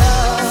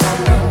love.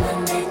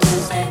 Monday,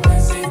 Tuesday,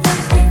 Wednesday,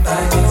 Thursday,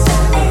 Friday,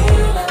 Saturday.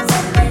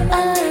 Sunday,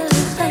 Monday,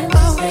 Tuesday,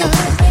 Wednesday,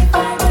 Thursday,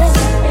 Friday,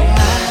 Saturday.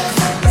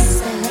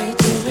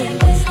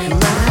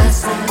 Saturday, my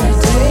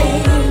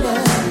Saturday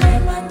love. Sunday,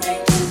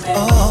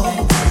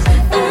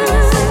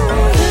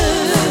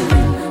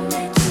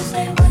 Monday,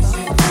 Tuesday,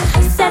 Wednesday,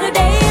 Thursday,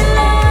 Saturday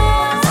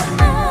love.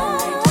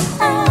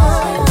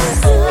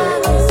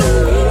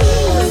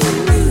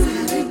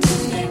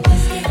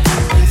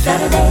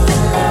 Saturday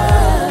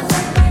love.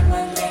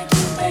 Monday,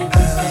 Tuesday,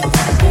 Wednesday,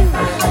 Thursday,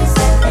 Friday,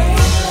 Saturday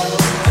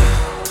love.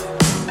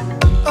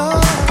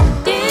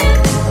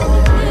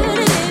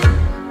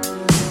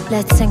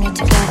 Let's sing it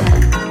together.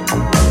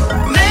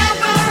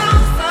 Never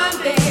on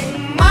Sunday,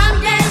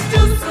 Monday's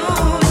too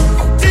soon.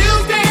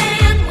 Tuesday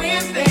and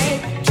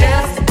Wednesday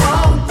just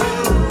won't do.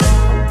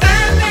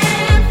 Thursday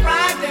and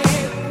Friday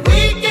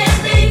we can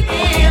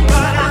begin,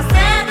 but our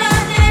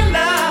Saturday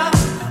love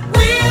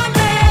will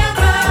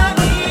never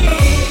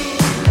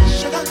end.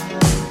 Sugar.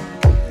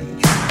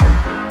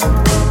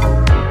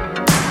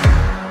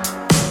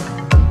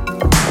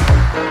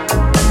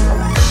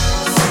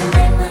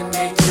 Sunday,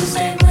 Monday,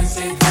 Tuesday,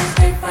 Wednesday,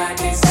 Thursday,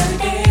 Friday,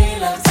 Saturday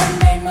love.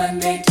 Sunday,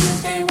 Monday,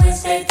 Tuesday,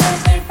 Wednesday,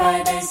 Thursday,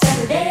 Friday,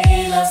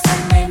 Saturday love.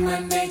 Sunday,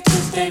 Monday,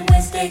 Tuesday,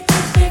 Wednesday,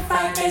 Thursday,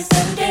 Friday,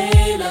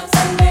 Saturday love.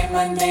 Sunday,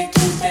 Monday,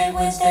 Tuesday,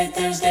 Wednesday,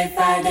 Thursday,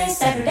 Friday,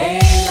 Saturday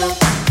love.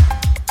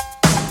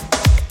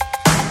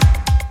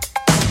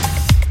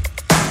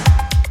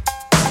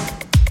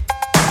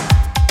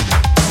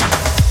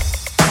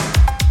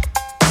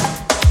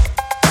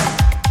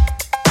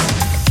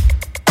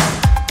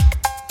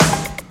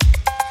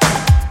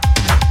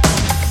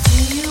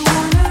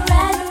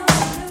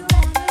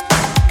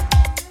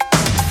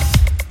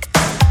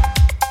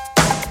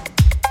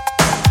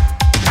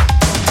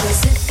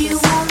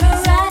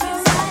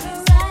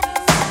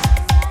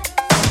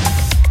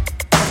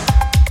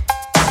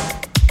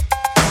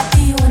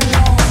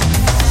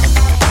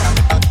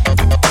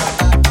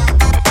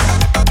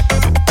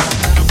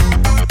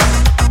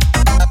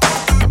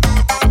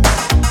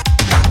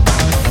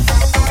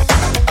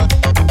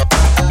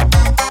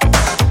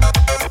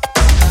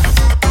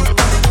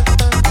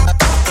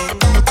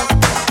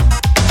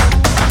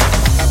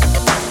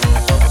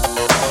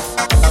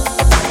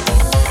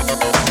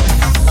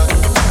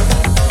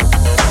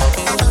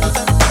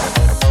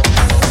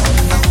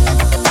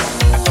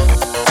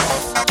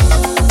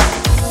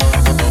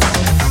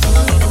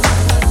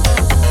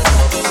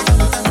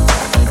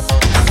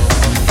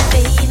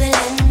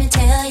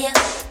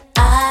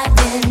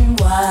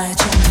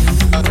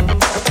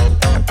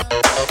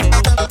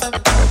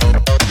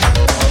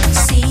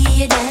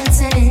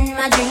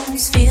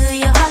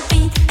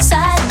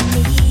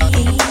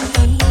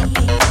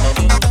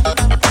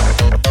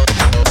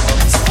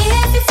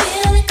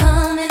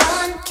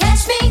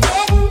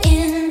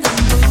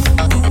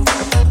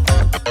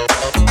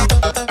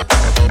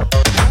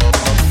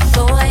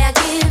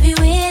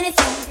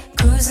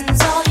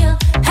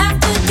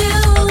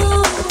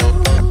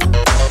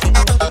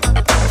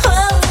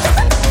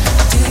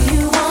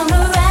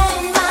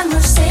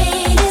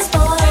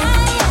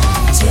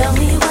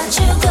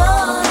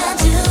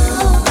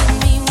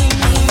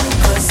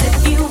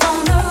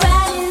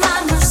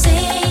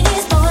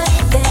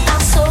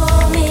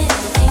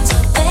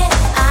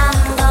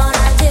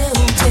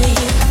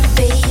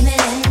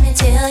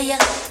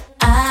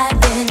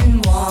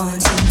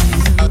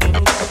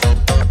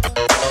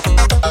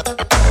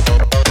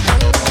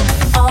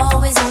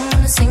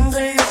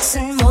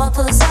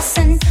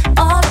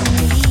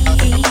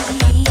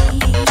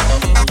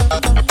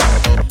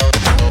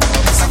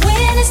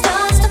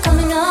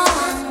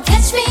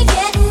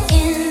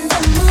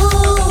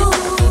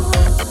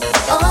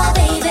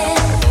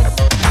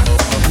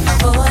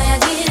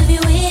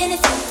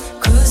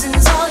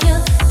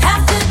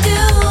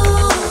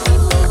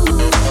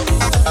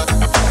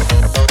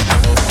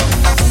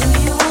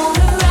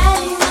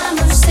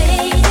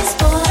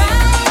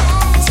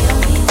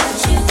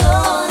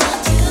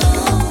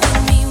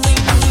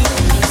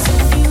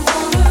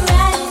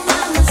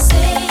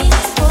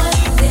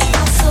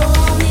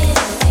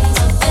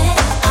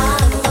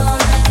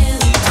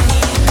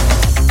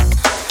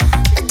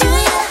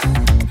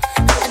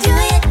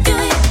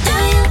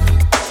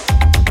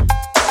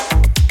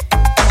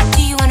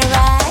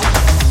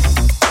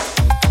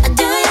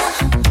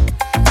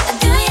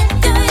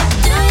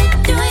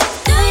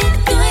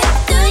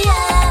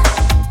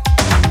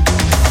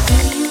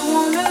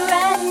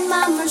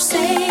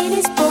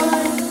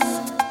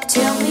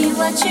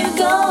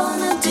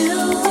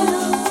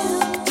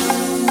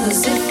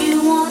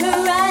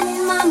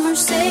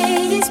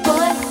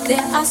 There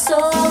are so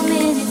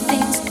many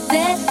things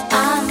that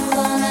I'm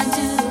gonna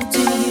do to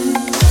you.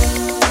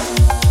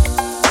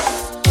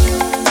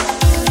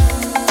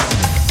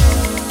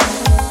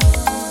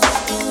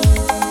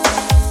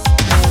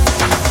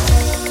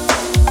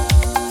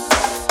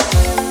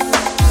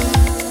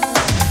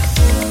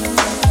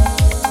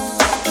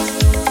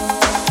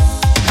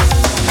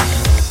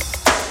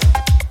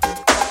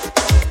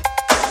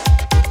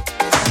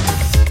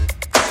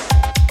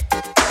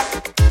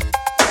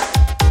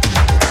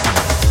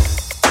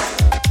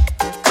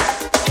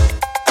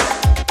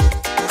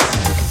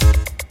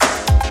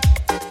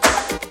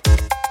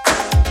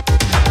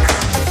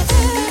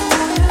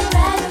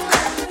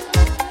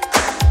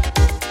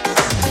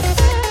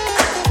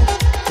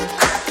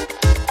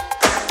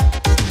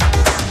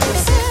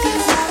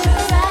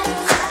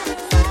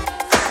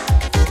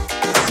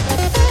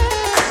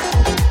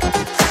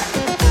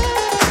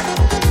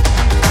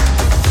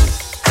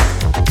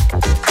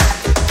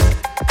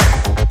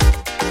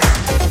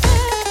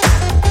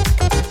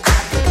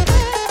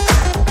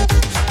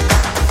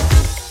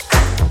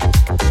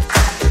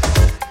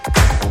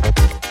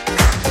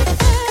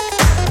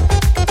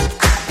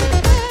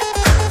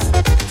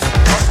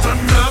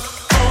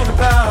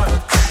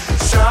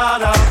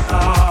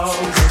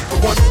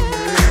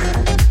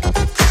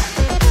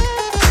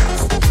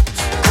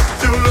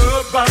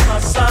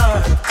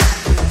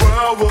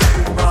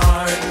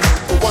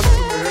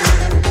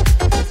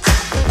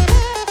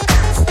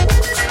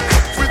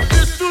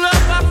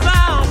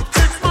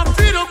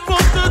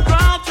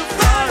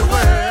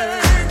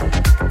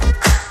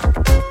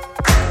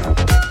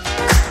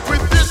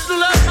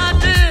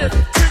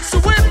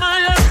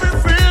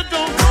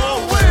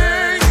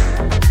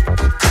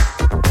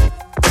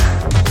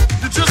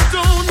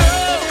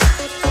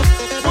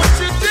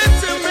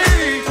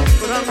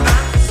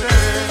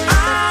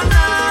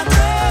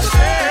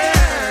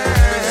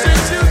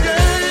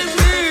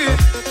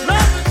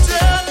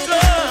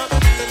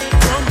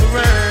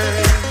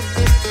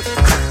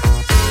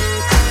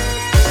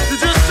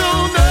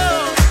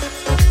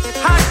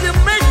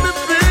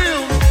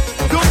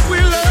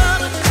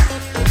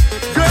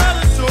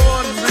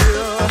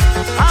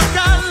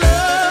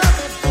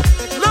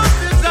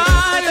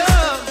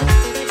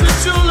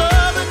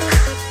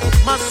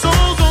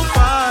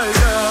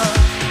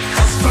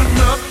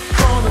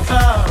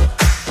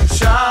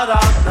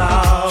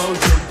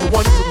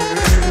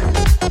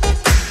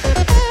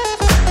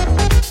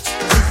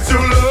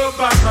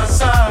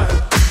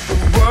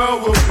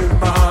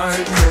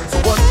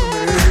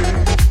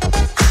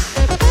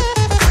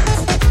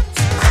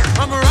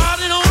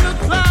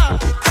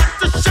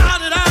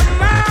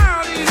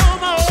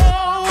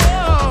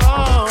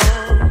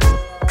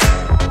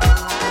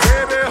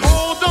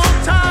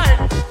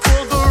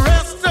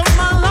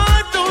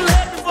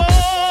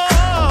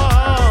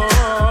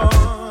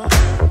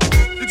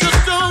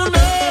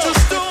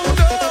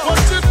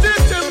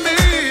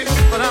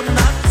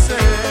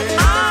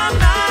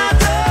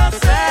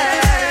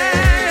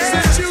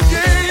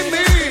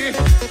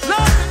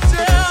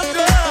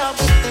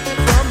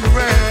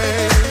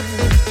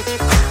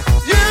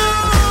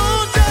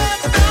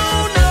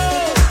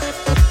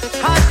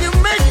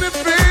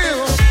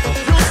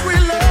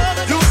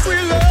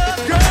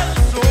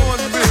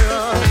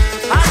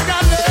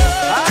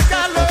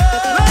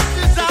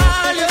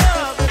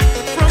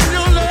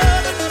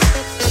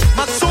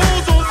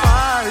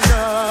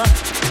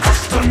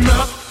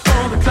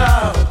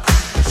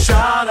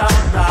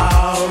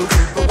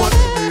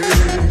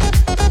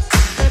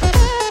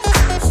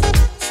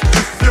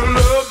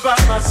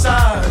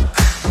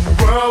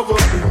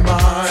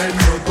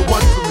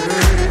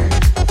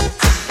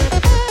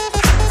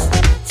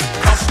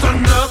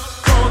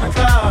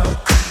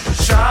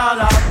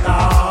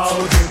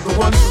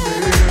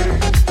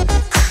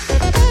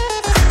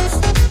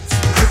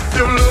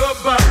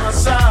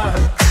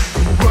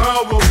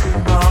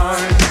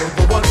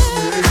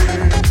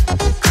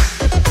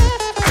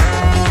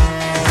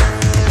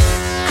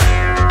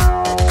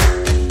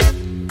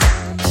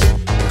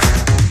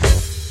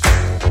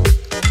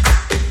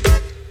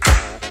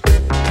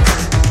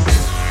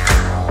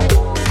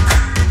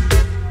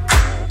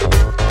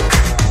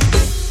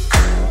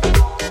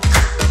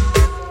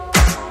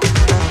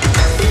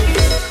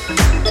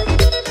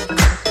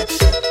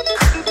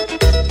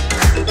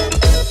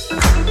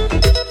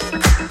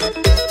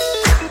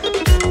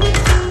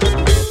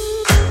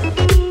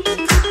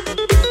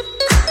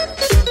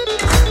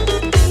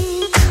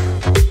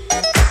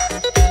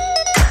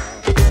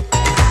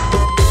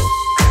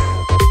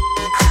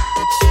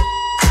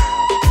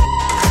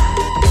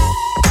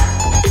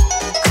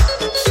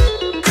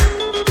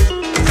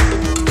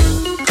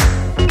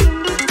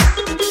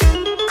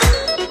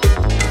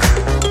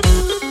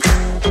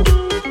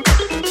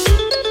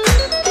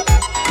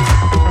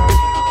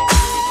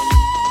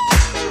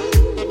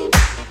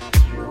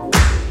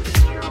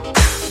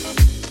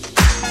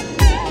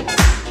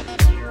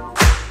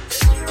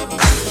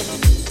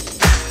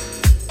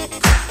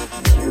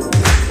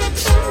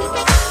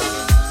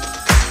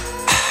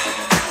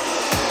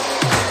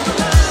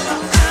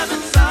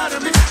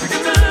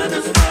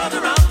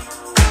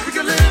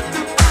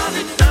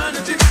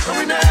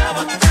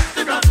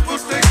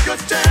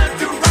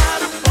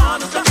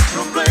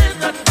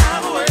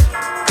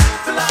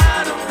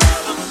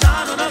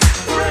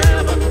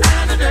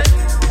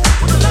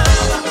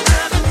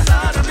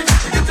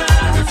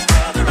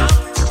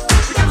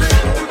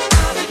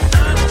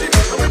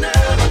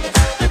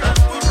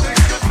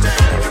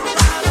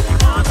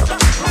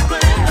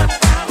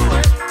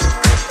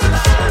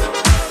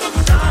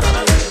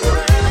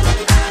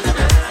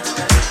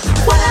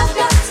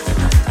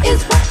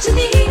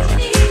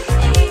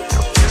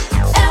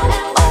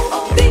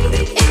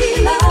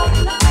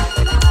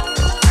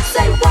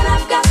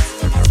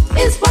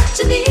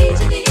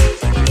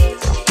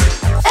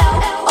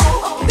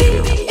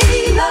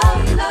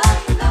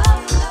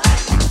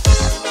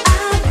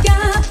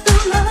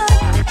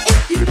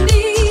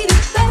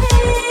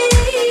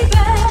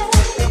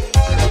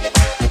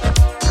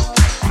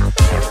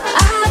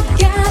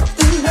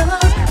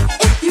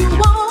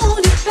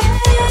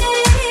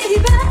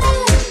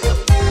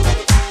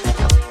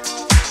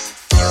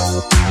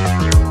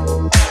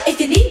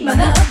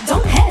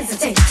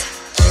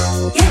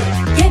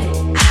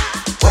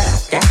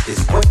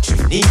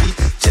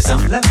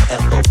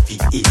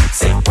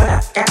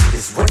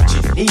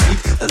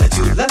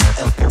 little love,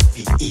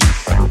 L-O-V-E.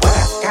 What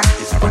I got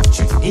is what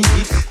you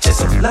need. Just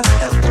some love,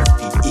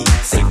 L-O-V-E.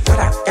 Say what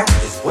I got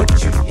is what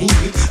you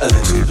need. A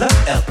little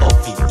love,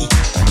 L-O-V-E.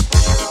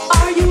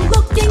 Are you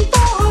looking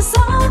for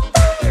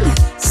something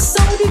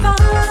so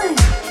divine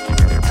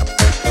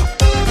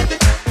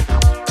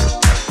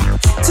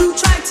to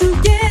try to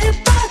get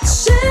the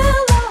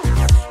chill off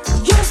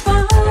your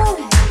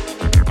spine?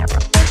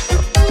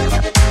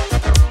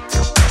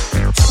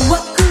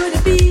 What could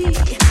it be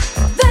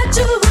that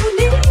you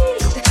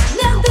need?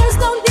 Now there's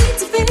no need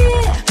to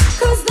fear,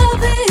 'cause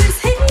love is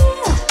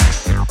here.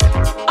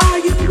 Are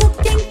you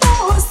looking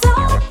for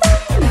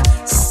something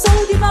so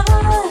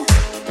divine?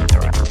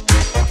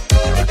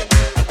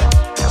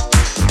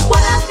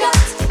 What I've got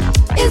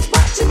is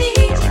what you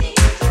need.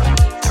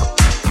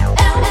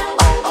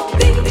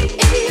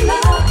 L-O-V-E,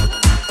 love.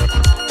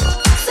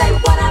 Say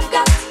what I've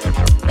got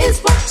is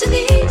what you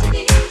need.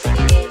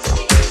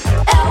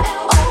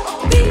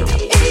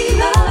 L-O-V-E,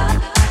 love.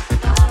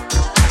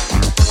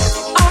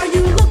 Are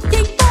you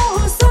looking for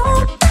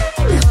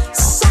something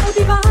so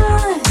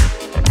divine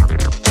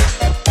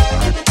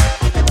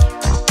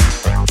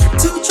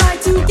to try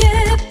to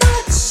get the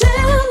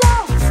chill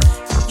off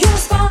your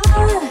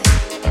spine?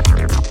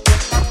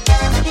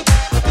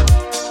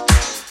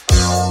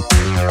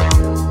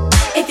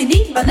 If you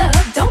need my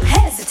love, don't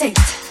hesitate.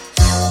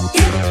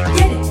 Get it,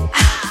 get it.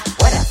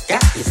 What I've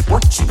got is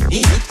what you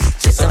need.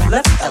 Just some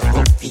love,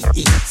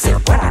 L-O-V-E. Say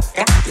what I've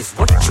got is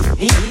what you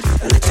need.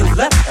 A little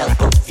love,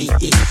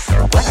 L-O-V-E.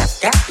 What I've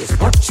got is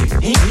what you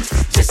need.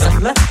 Just some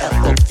love,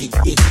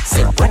 L-O-V-E.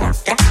 Say what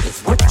I've got is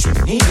what you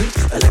need.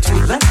 A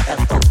little love,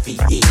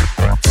 L-O-V-E.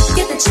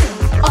 Get the chill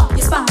off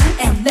your spine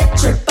and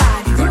let your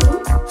body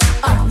groove.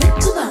 A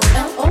little love,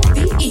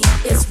 L-O-V-E,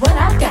 is what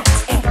I've got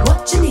and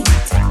what you need.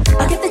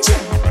 I'll get the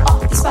chill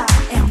off your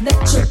spine and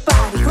let your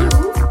body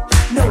groove.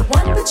 No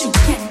one but you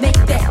can make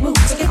that move,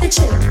 so get the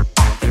chill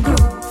off and groove.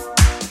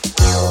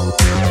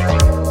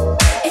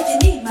 If you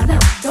need my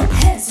love, don't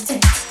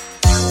hesitate.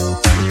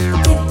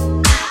 Get it.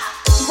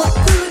 What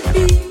could it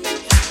be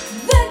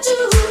that you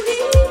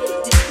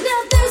need? Now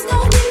there's no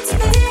need to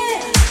fear,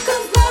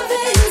 'cause love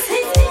is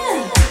here.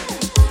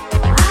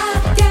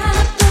 I've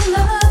got the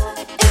love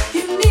if you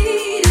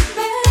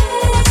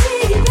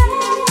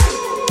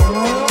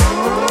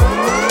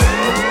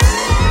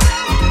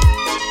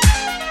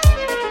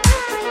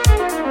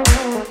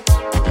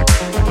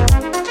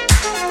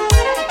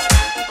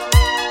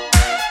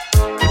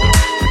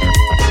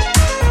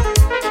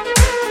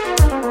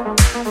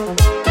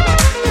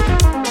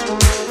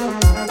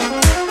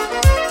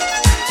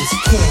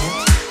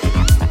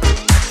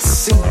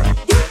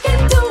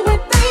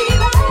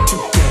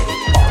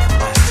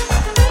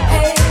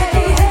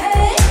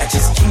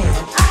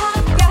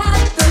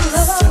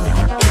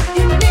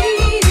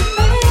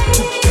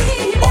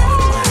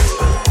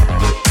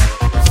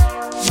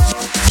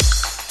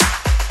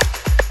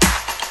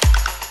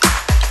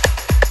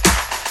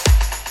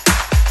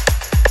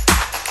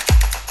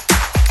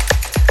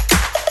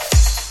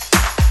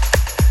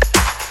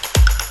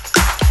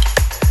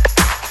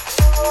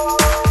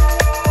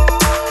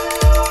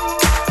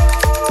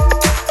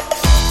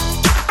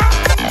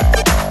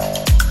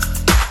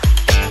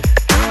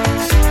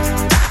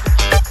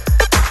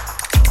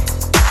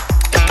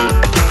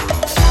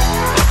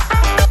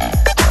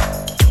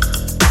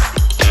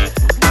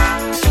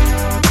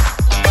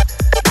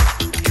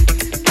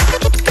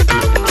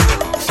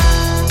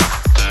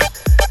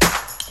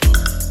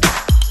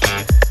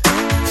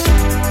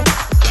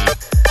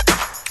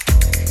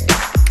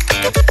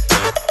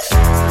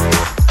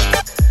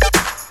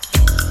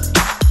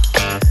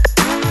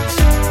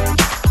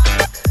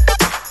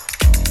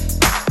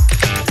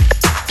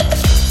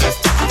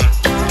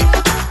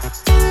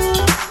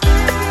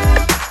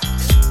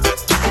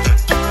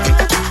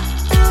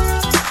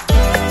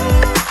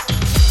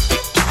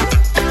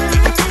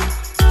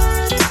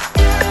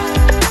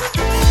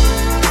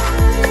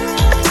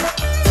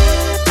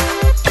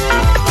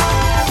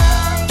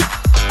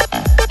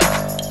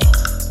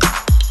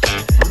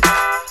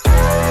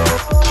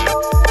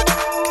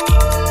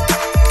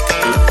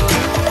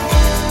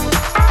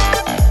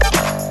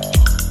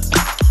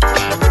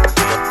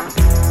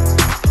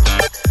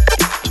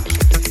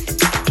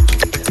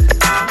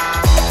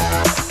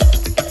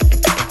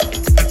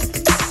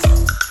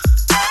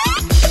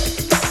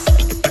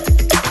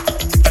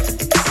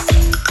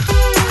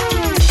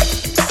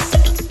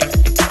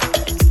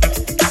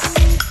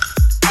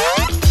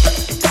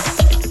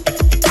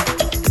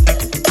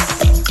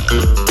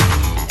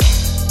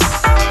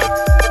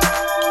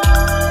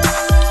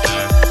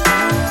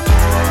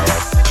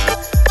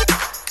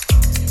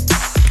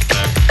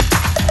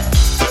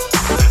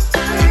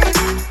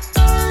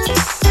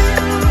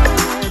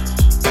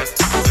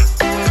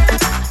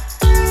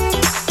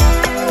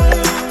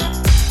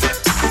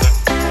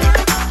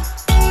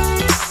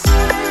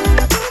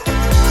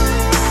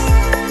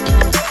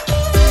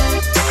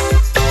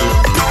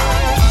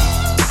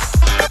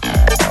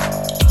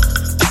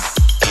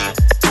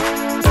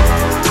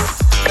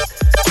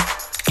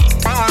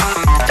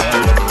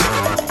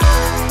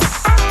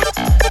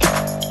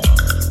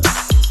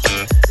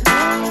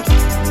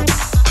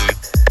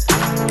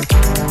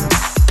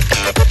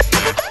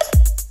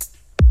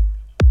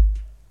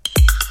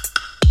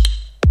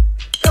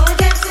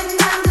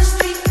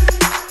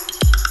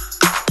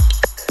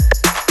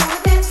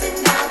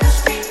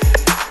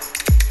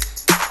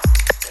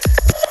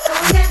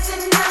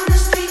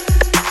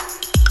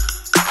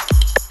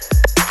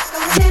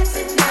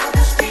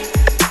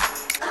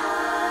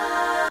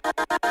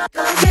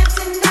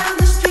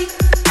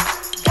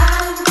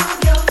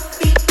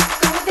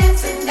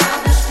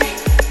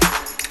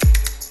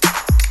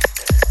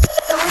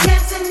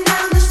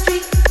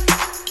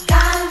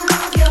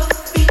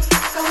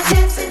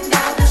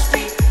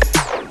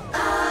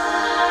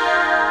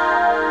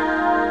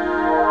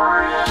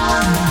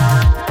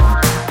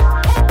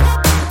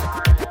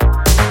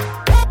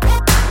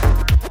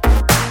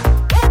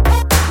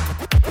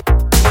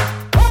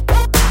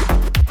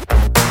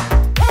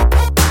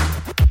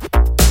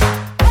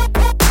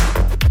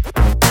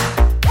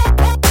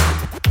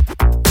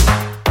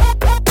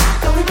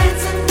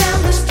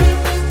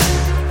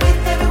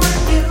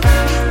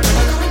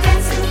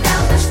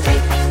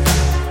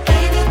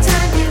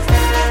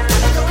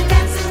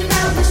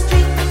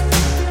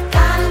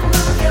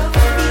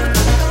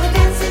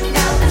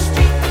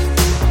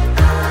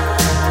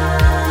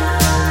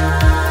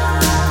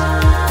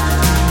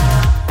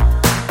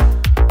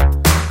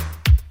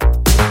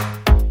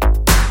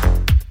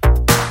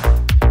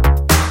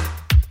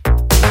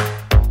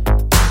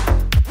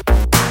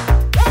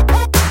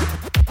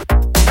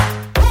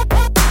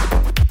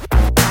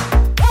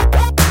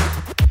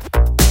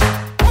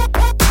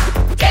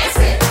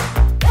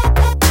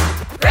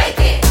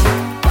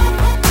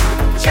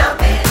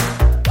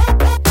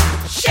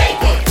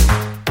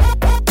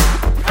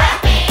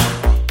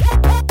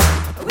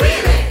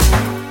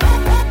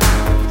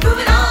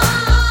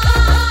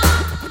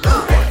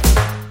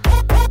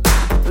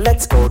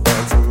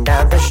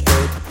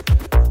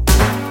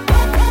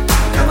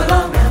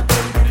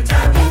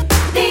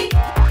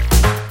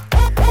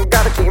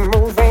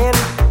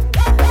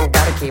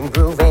keep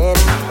grooving.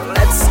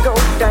 Let's go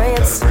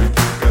dance.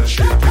 Gotta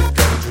shake it,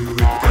 gotta do it,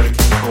 gotta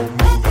keep on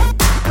moving.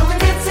 Going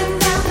dancing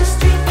down the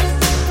street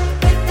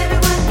with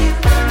everyone you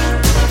know.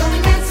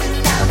 Going dancing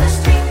down the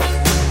street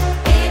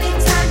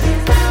anytime you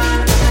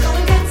want.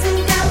 Going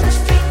dancing down the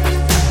street,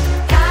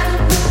 gotta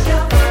move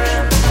your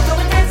feet.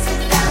 Going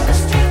dancing down the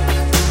street,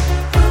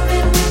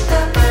 moving with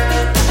the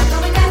beat.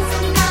 Going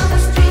dancing down the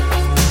street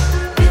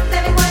with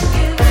everyone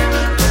you know.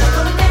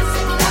 Going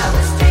dancing down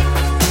the street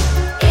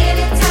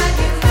anytime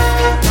you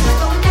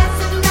want.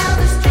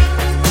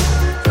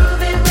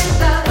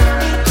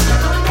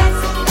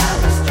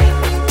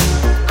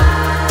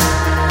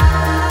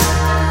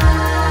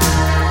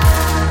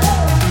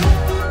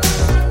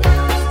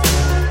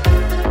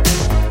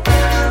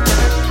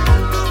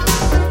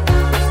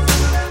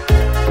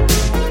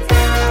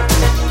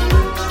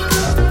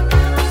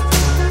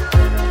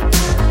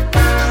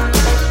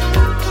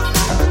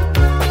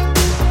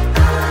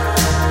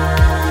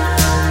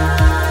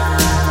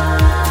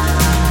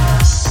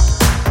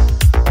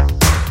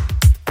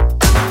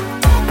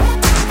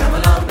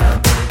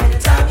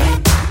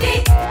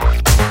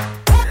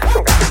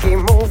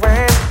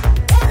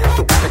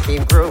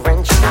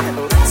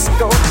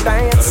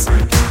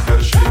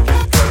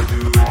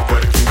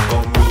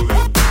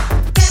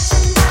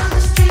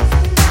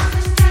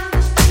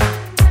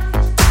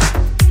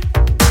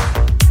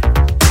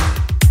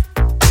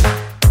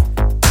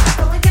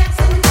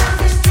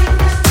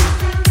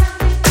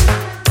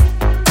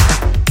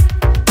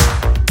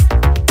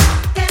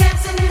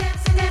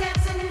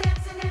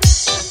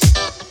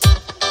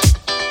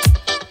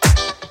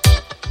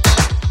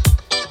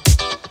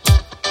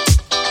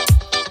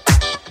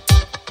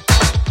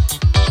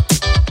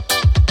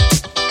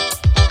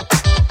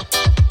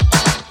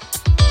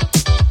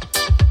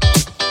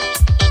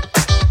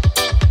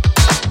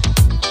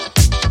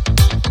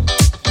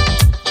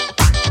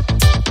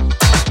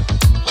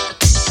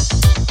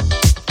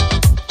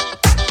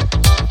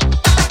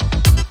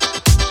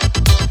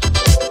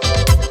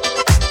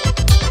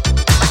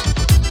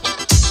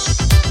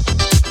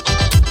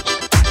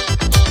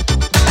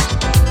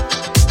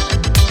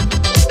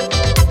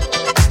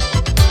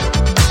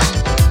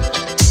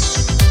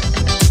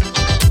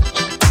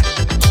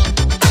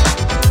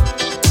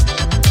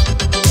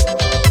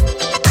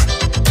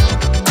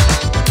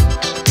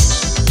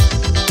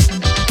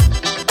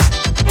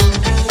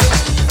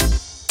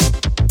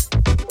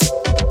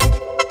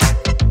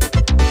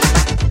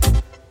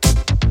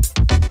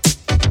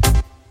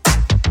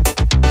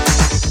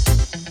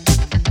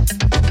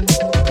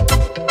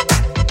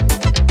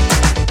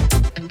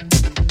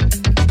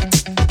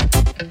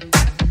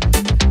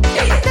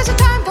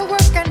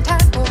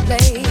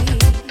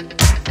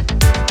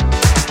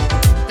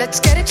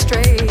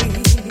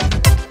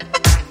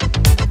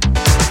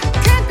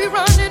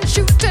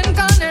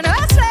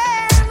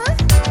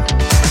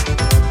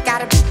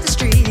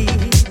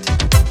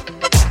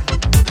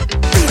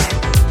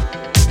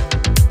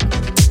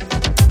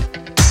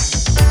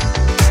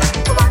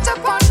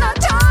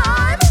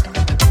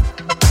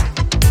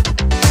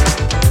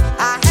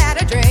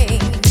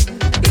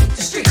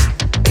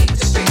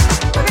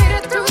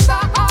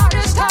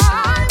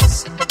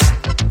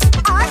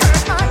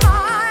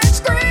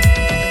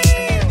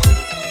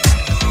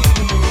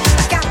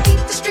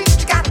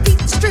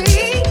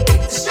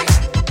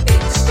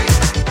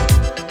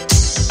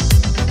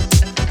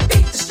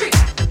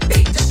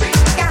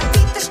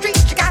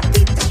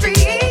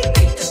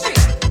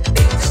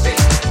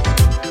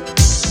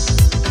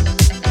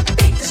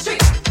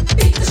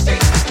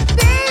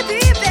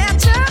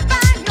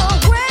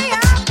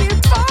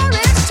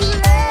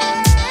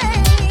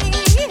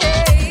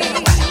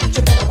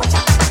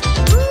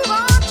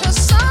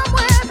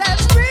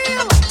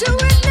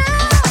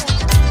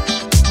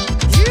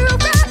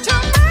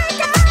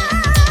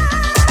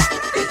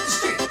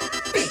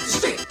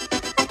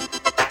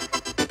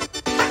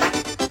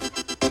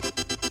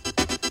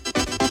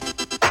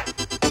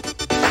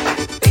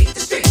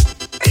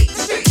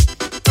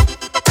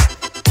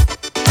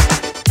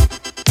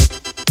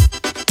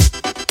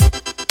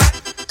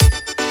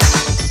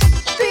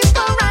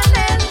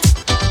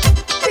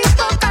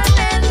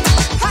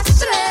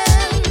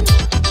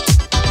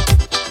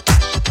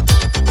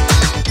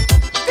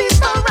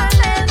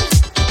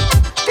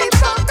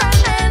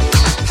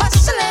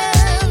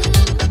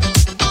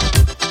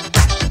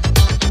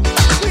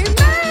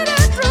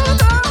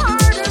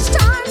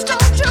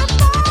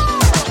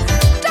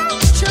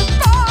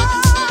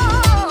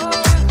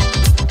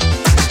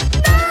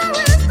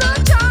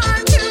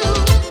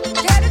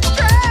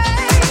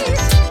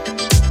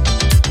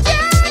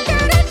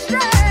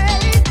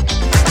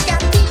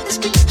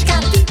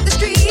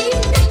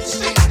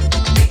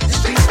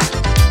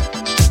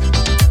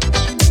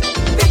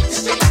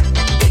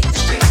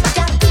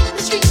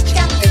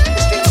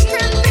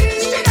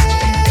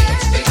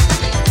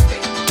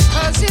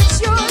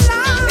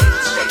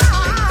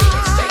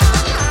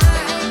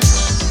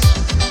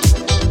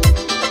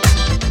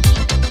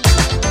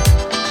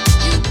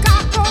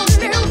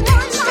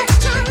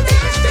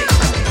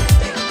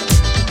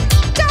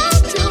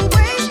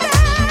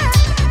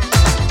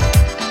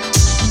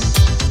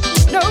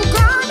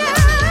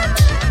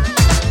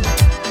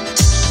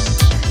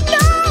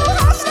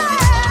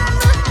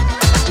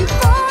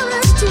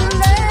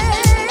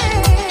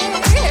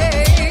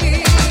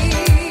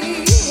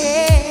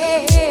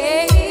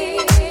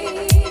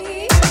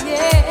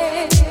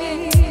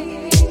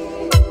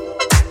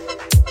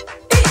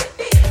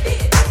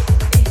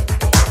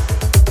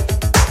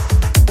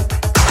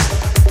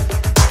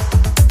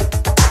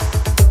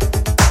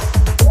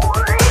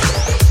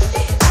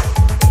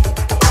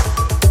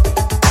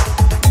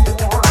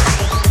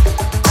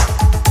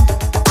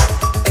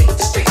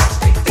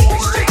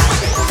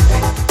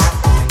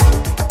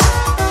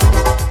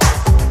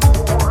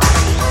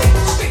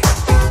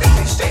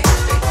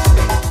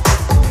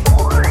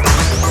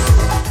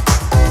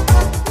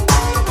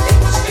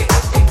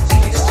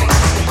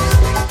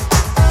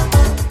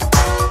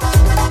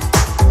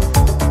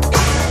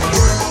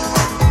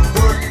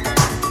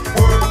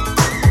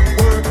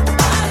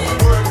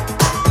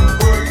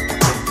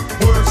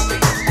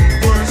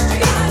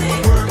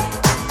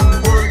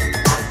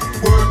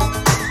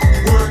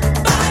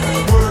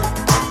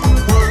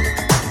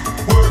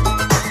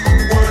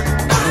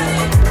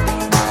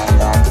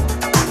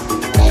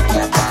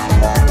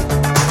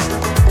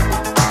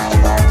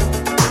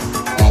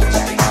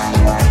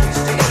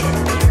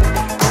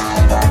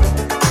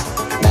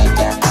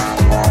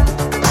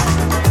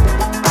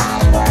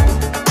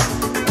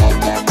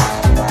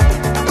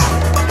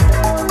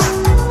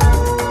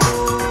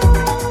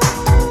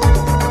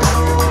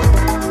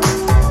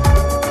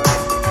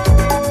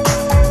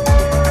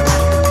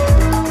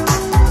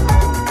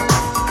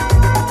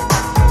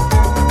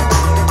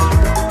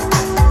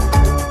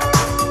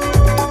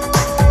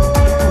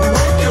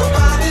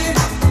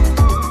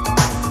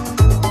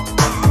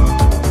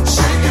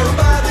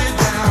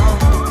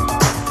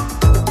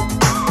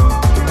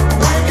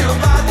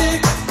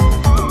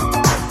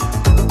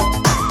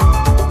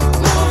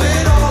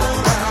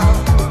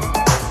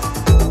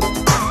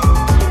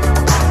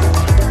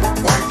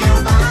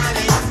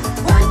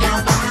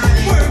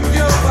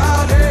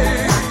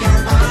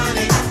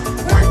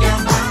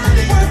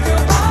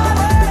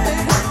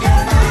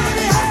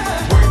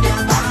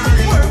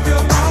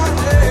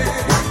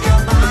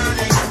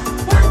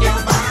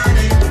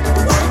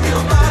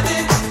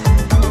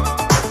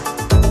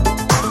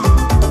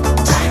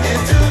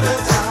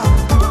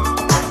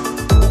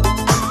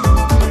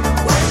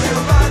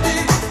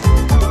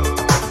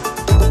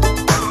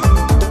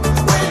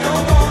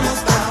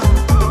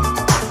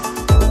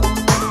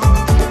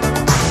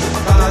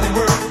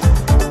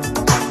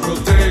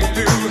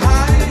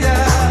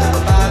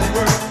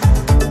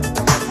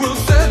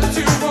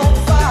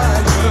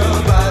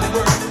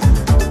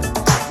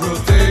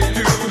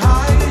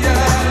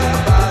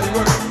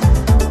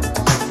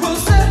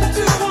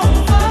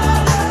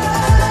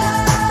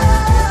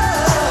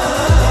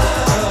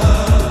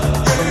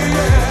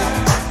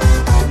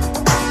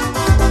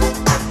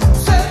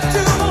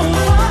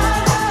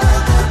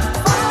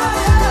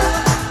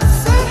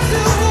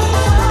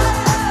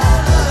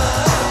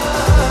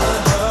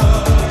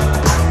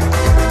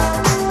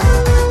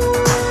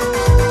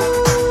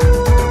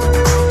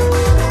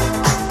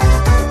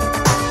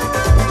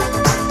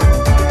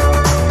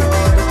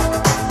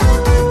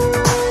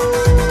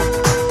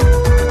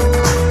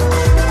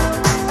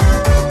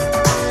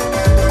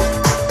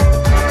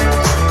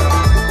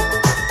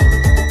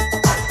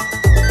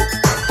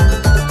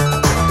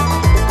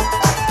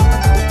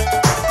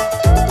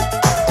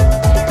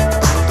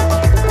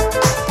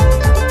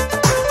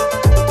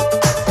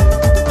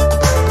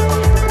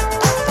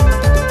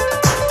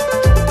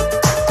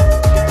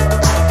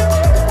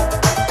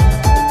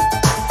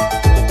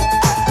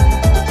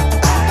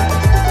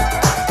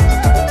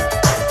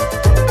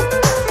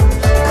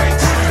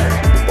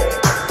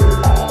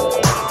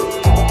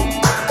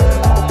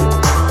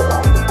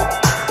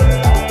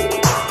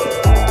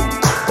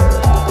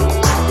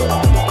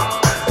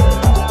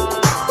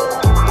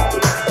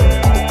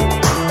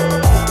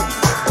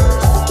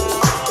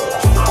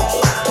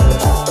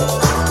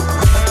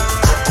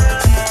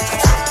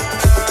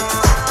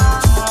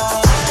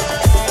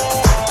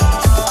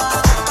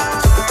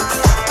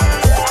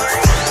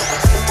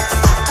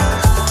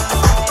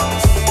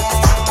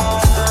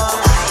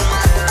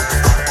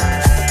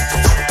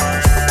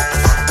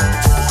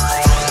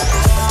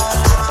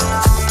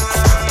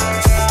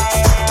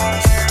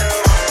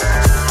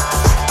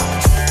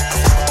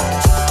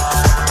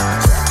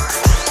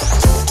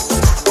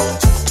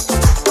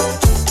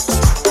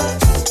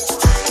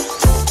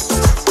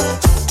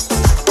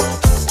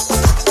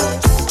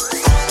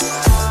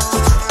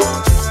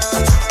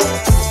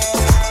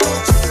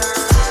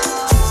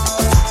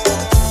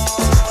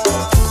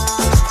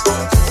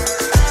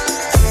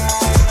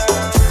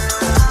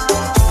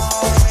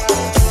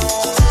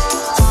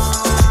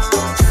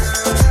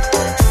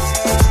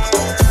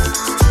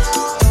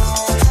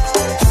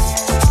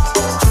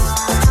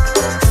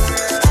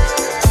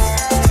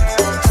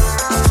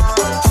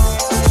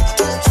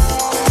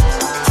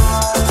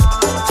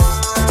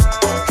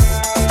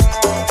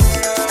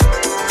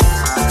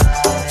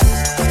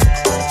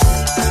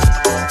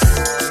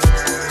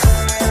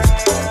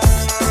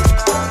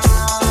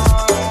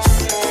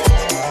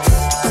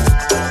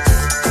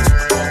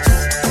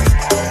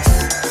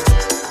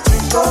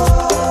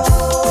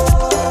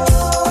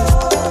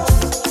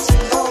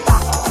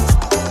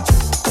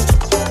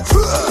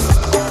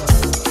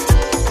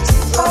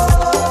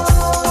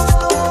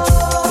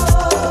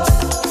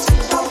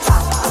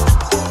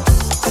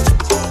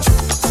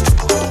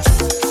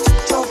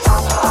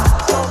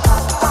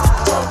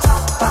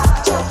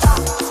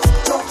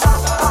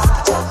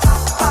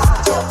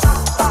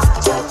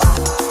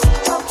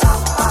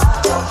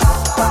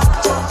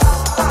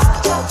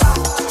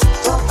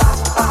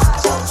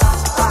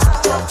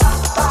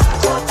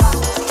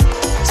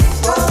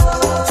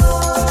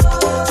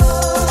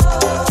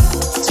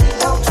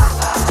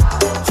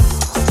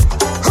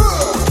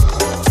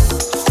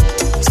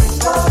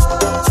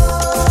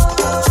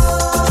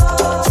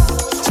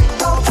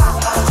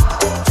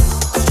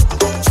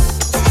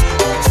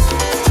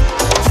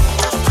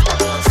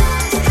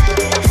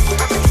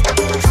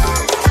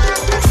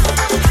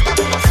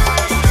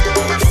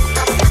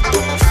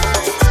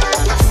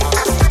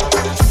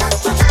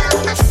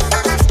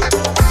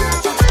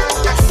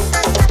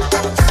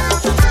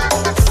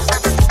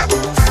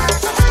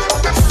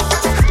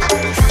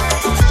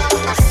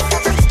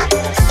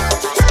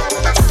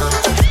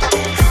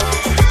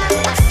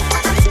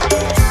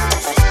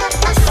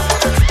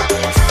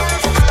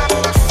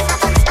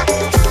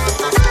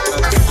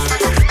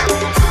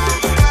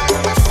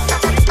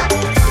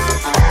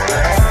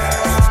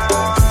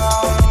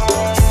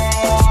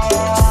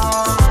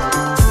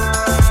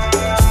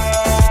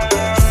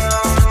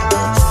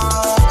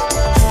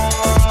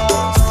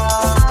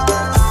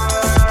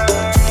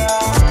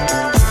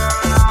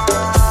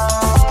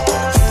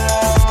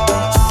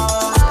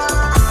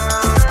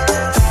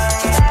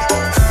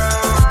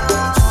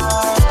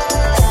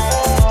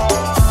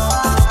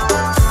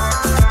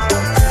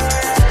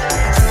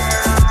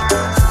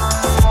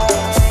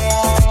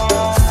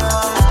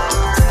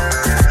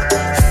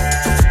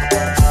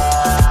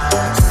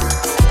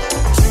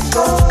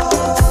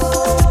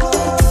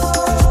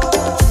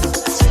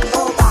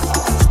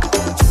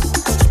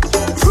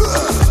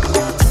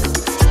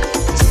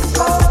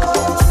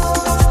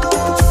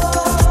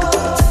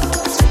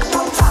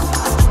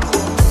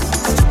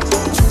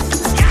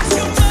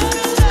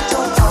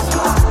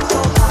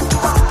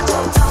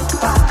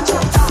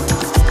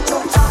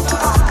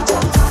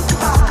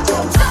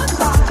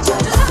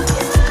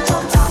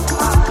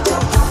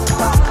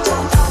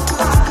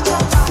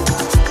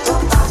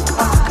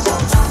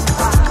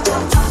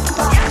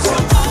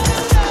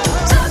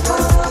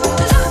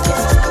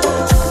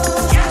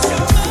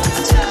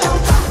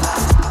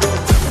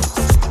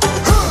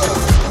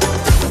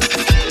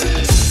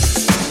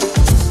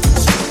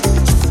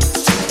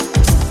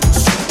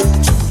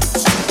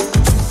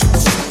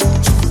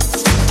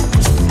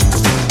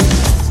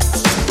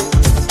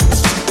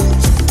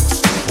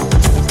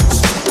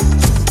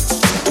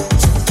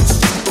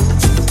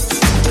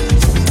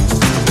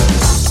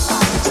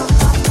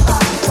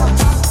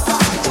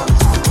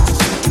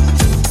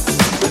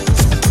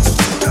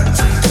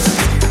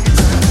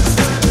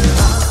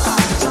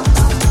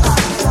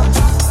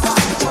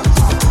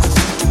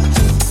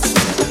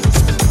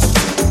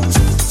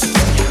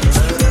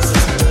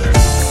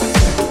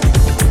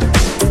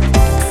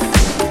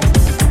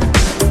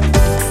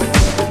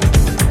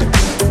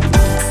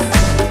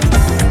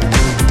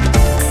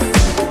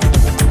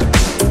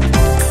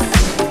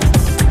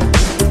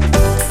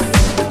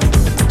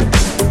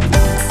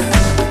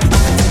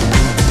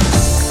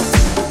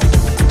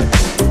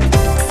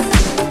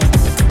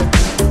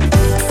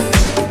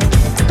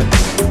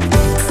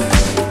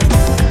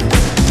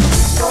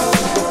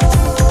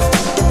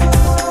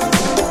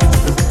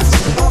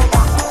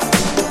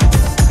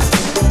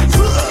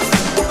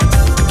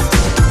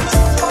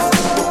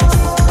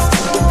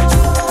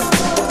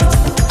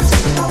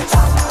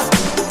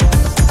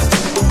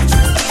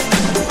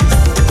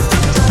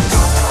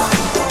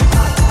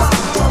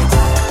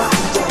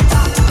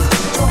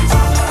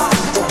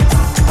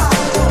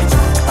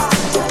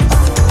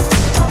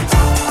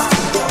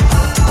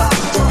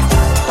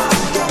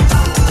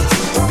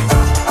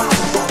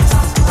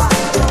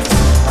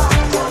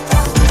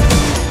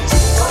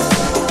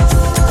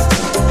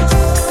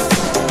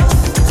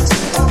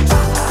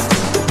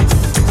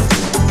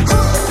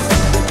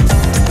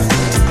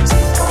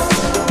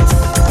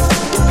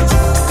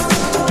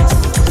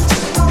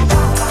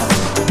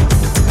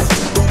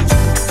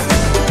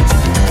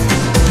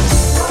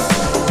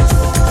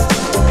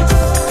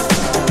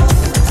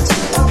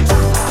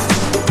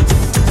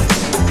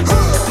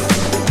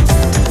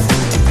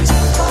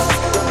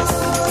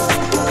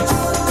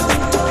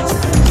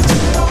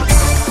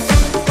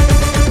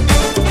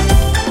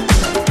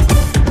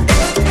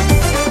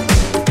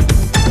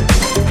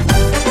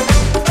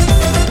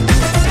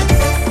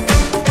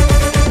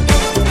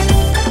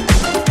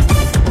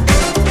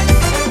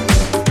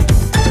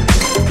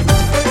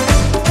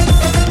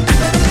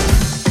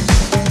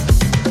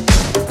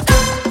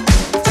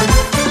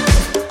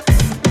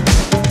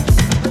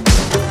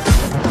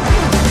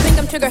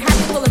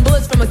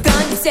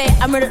 say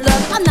I murdered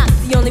love, I'm not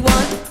the only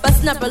one.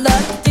 Busting up her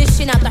love,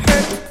 dishing out the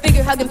hurt,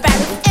 figure hugging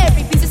faggot,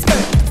 every piece of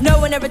skirt. No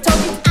one ever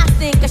told you, I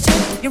think I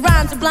should. Your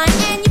rhymes are blind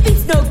and your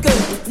beats no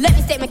good. Let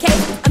me state my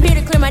case, I'm here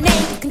to clear my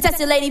name.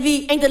 Contestant Lady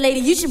V ain't the lady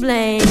you should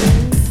blame.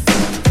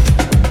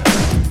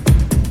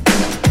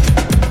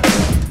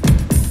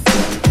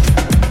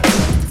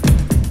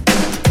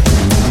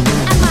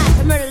 I might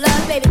have murdered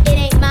love, baby, it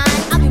ain't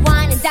mine. I'll be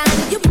wine and dine,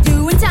 you'll be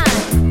doing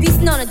time.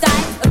 Feasting on a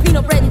diet of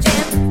peanut bread and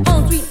jam.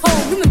 Home sweet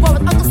home, human born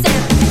with Uncle Sam.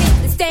 Hit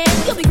the stand,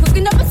 you'll be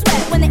cooking up a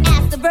sweat. When they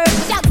ask the verb,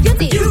 shout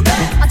guilty. You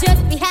bet. I'll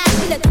just be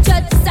happy, let the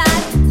judge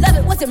decide. Love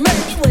it wasn't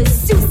murder, it was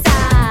suicide.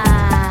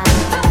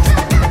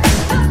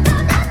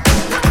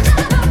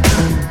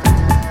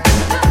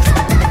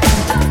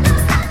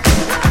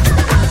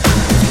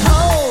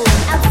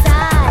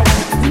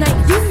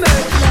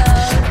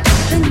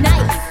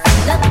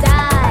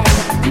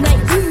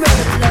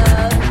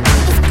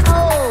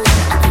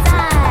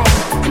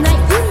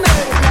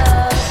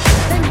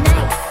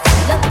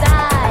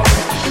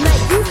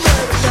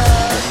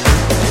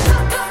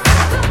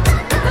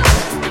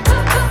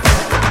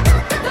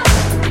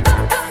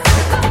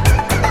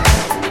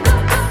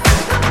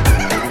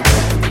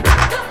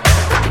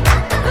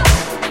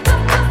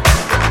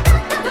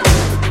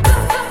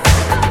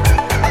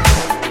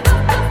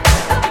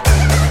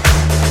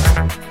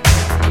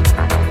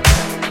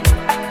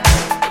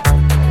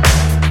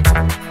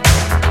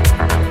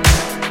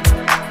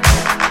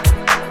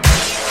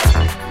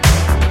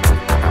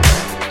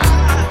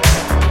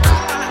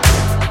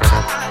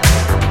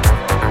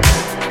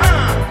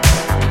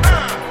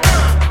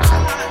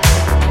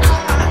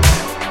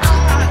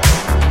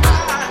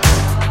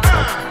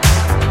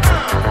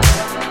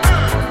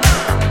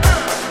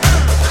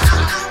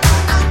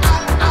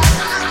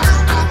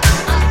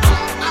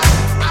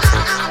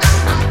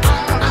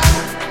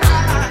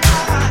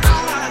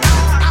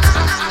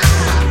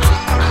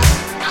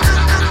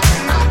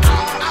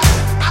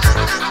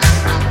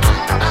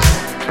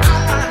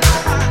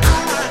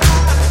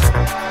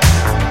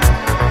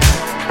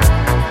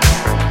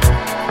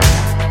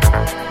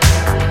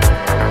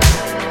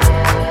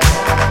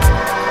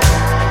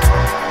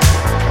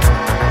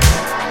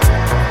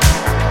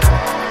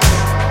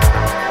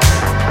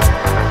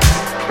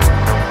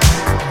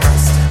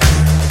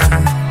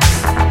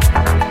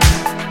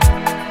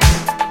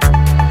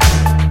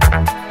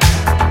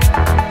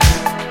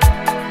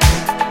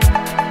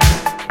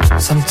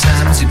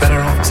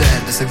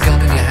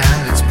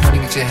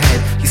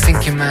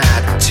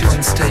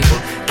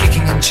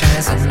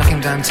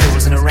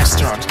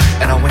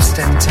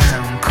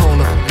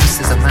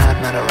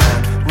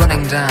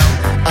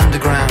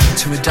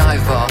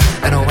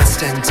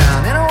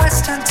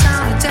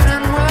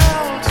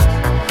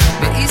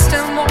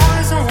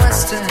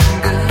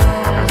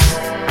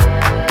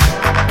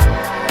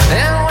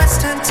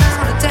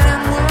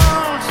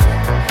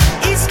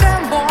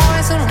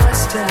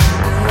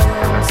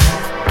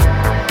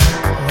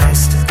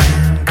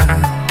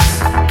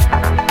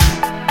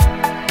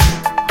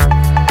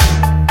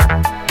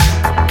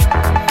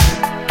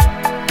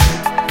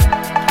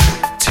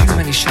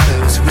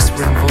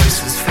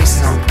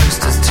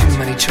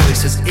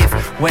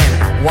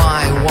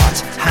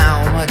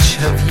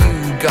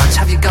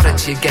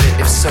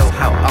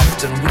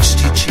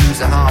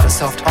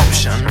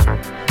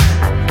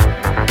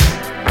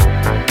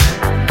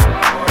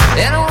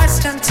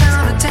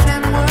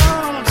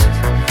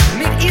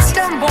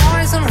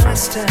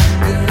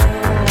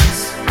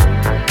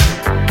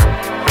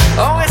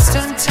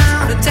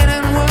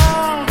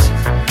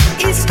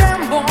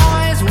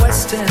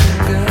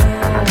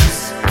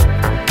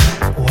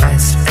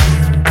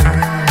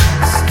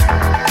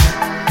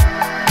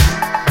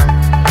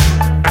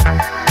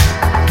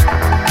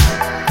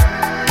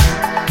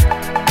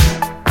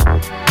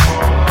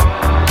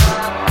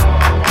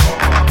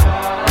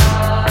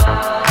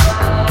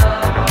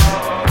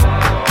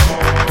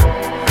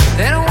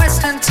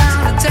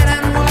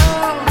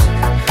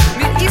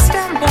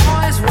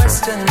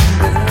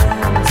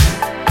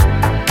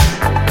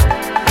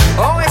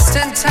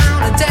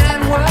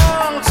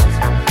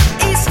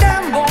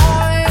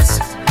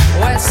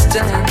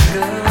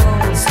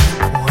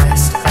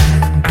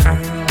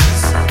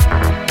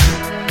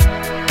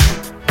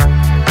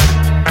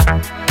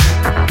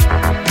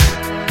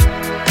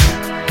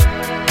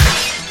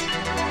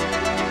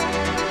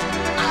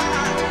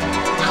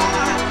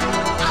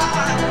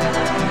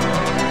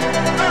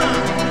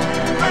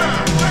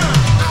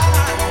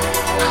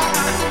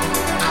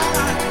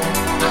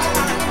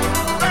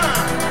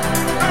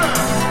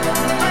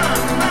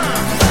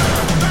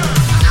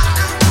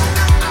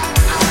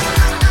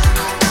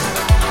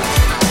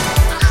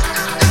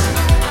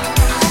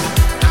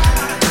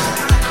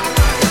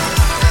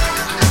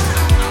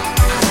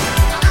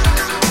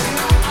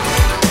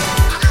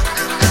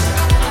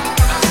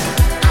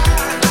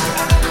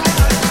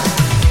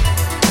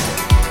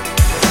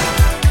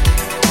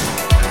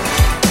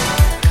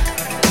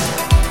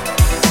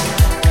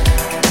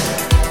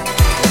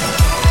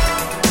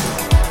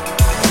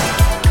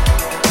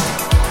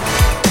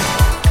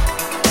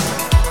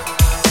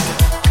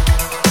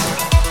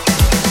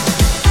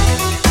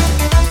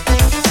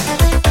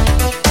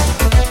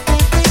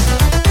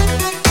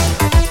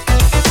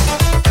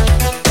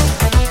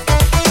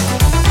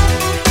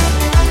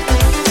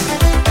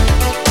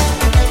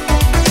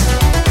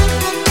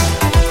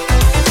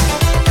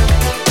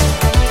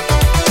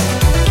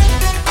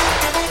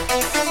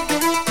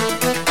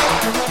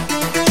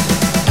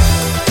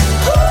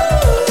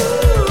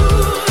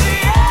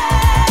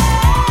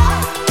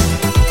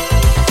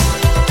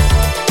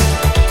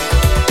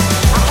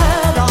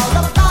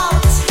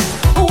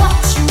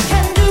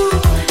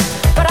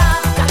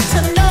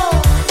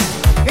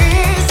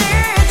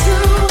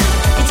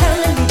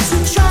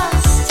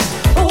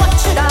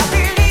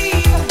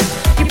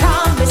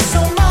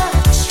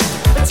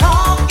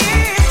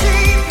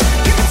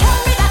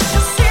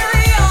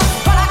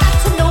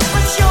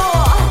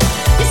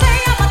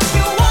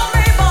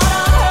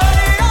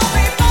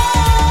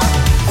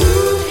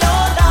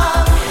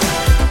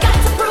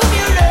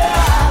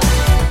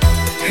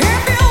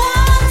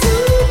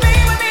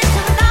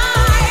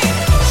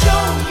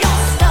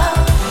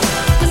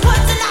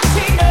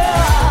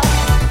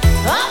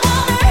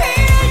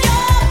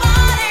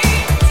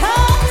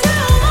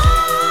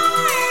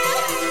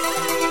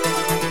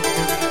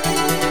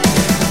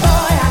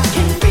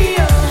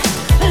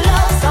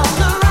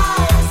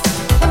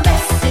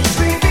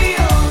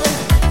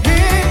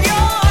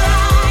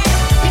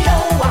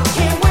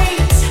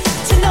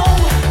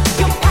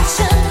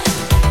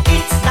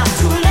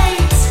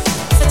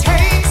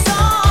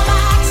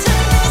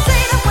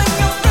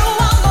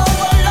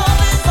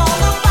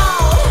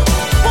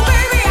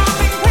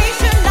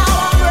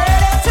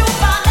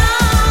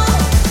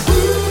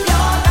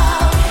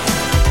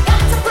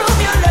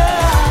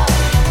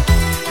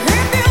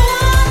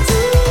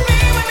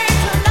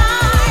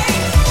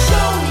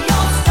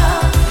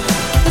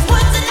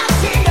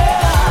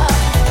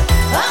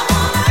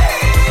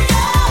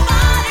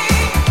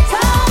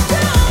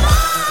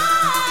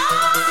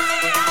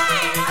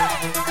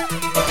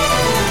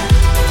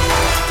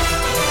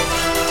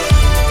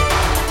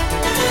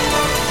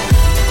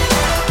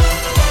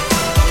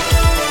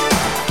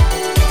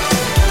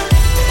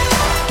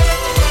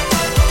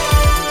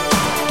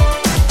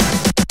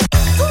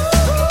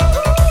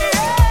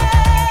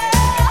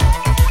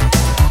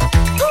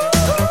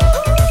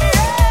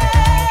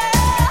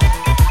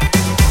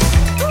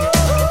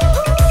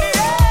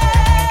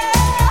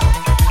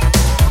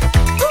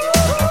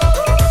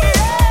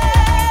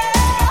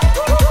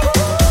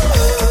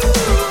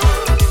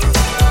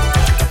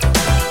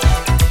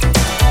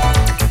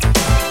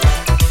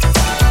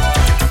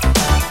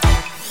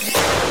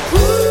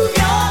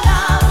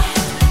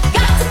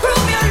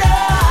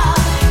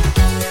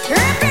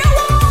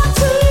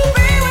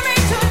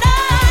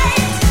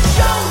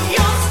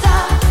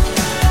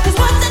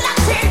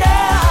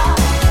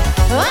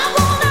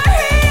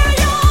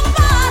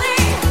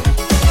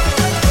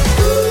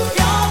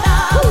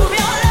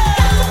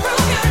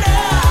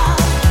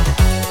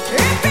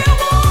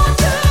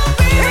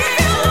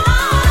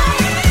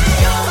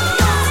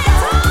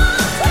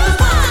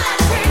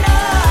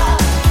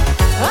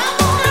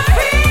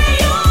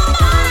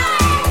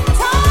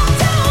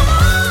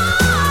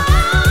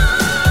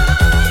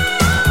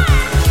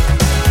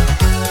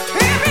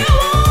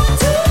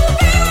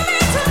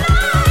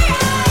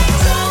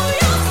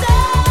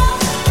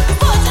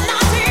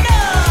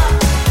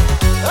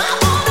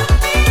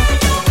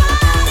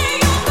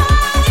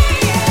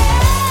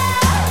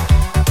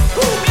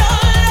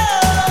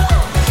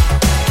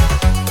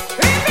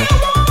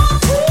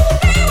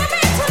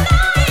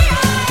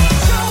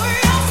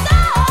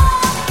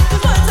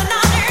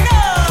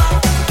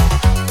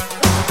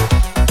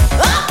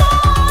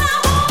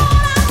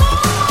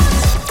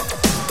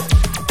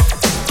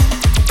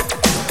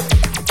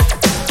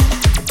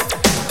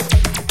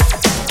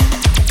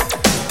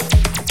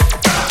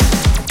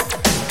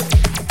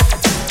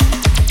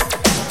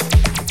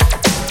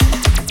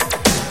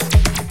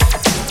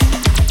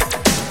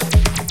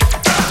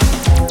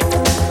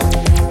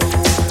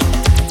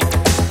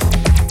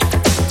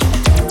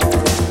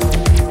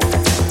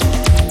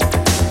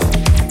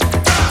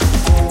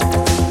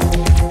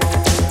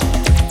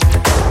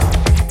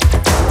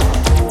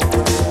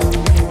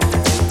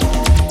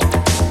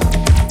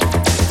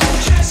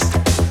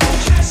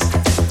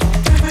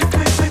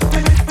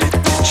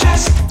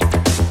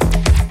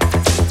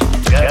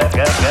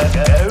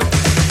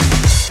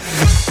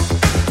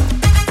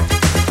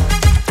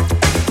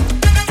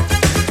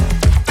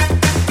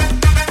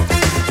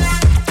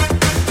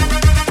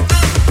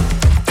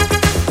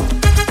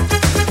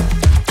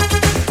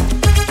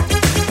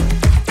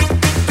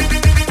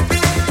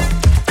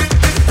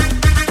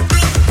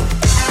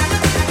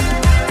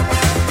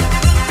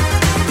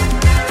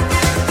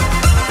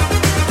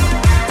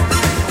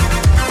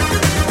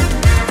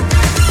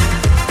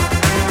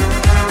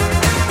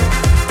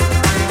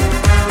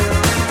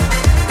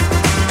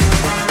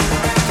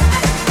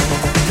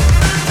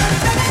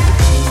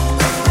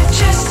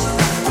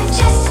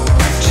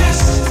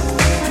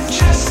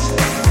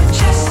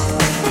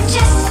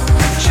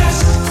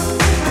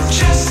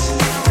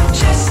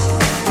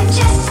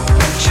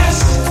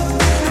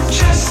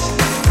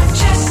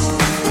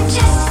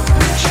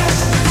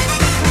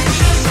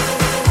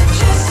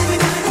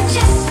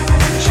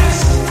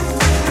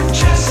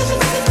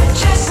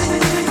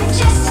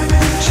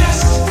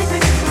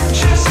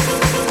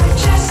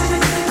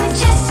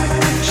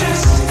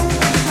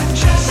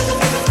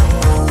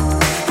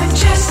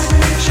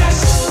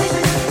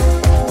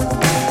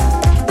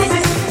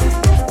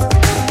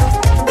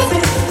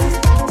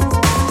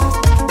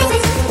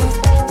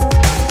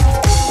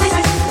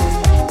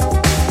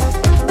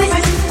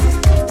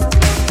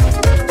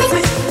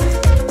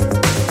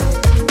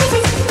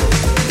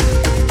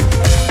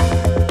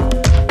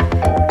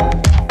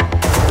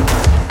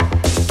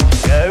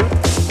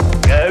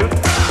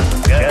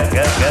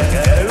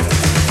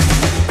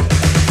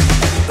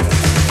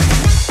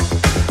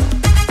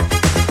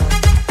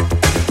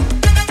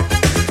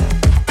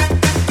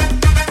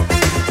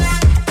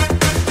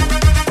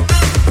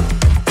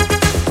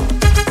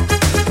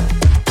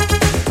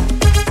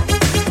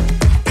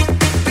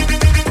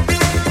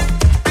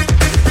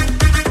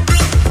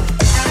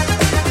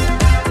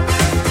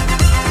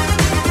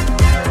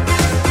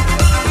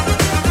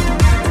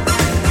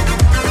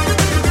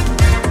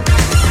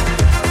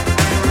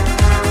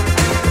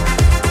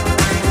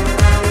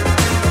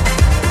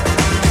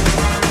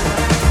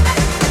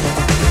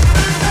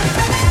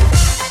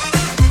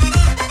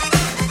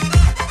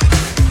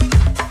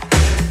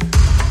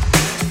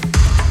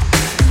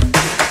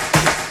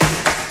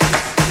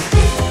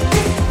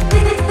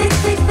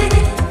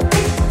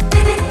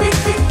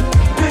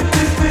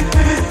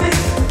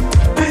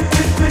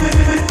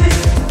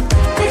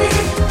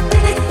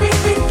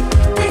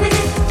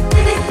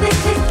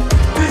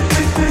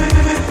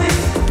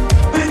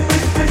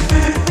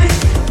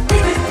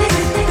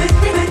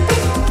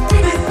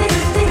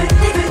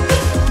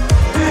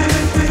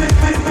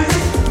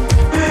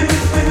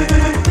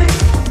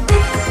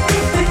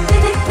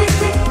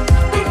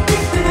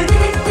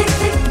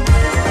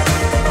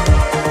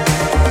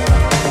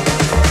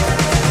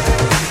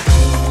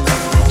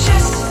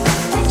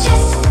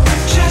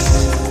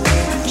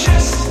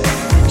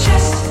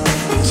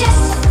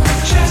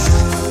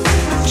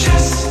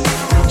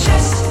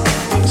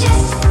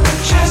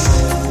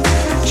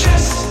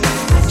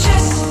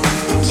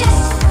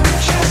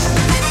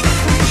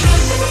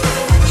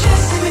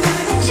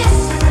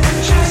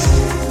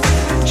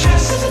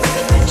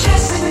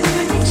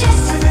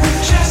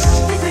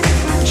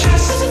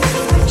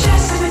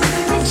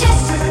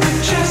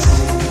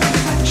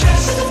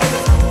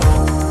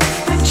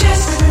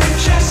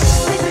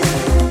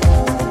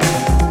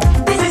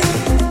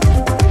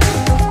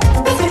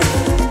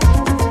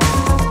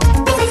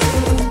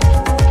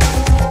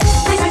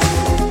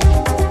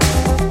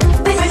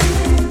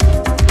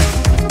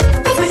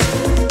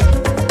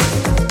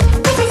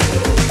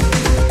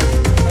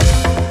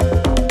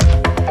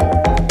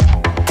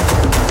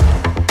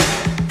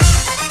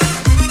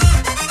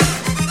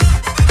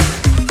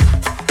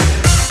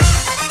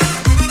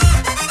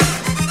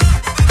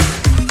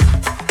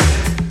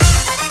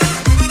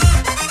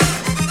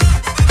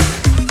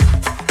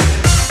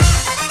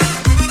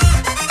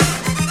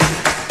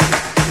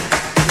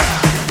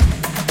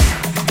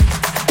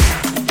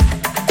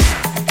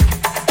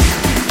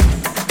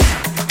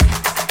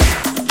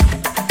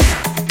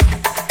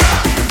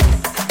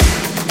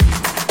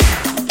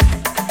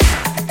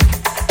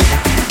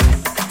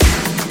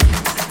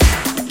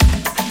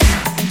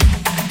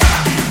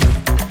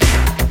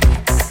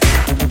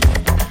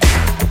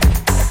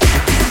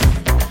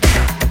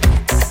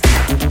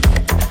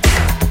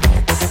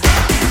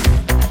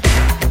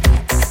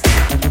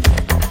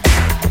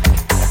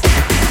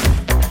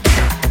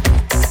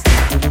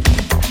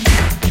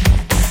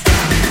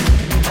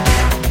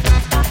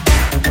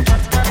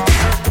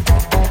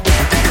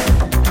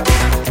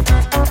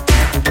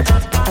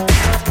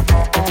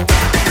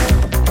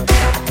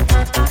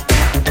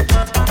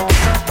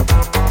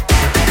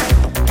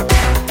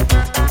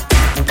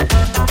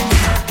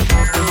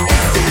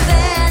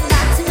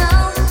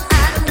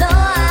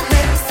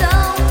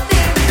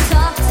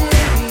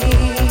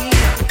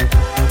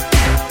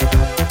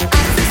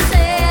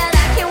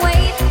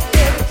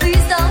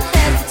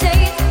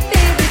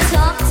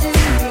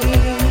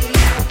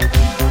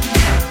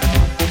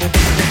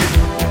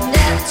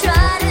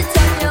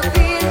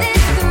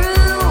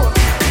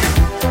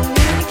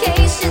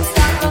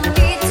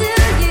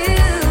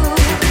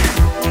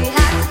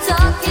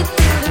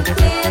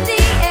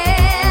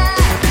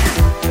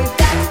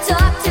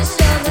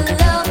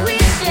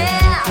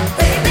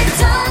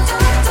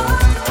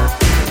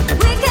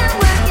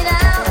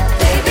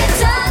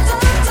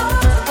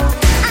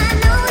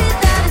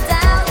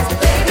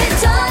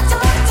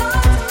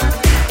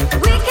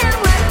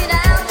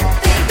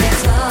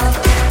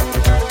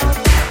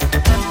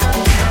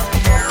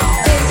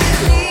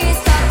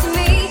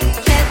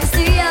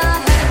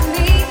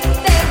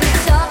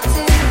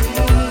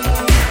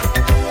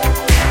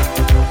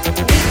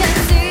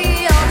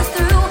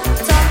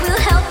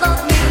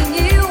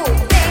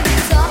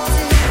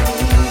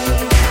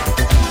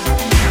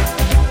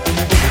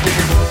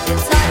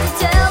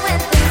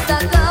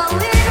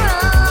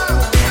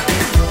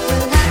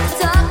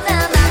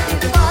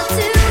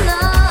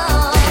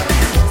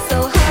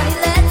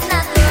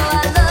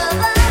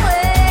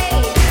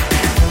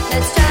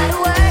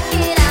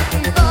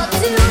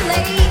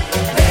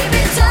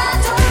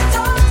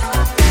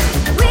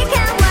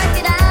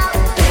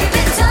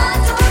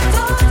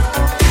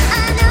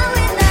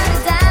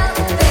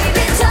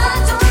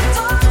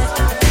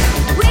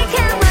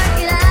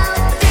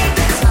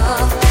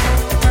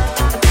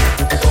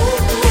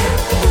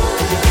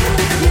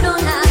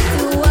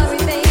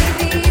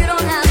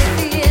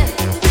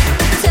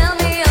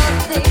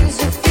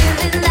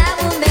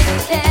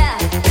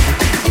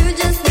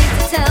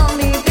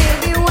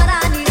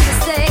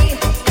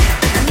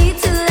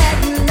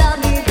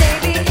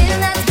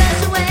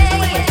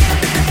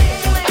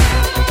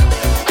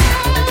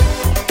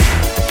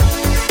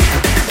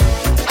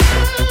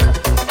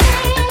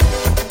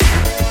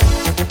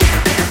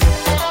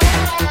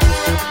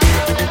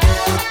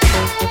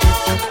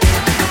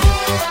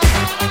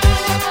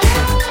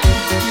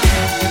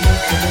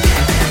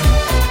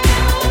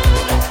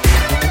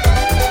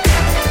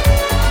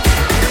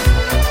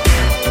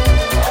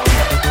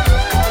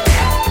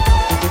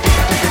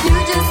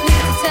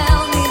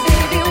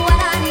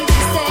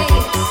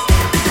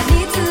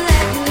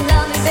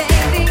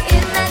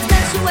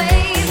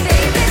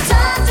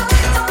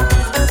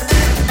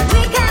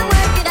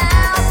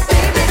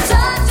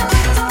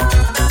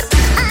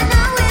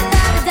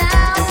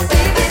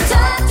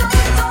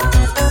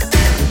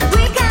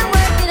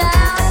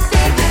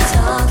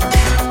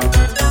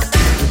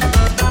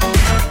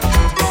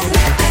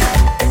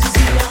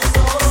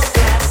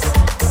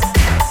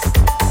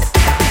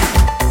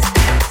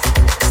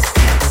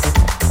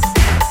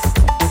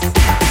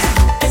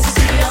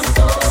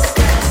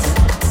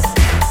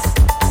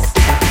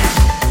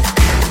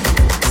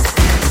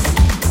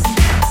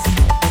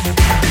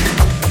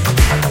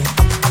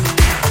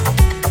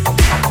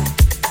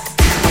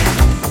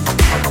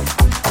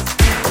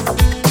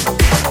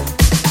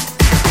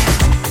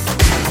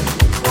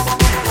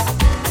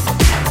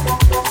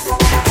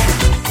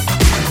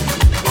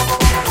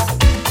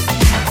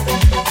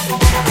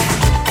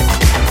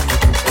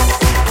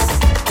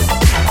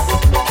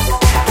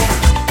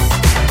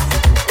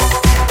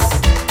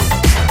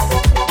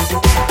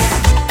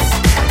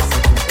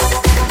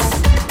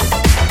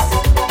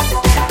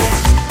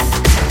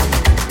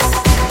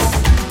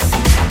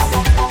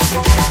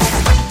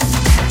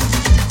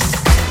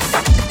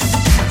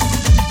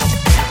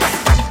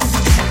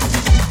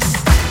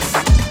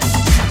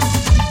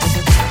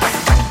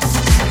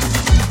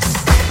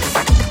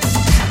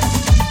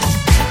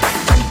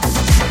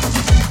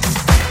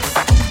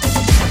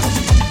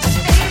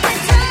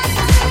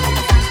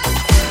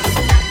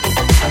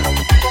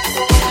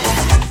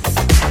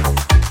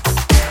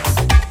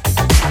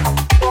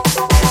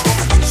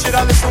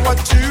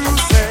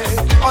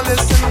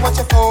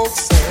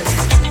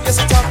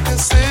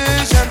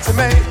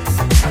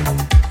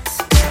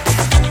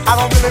 I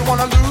don't really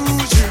wanna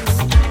lose you,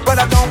 but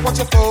I don't want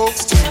your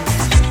folks to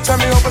turn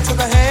me over to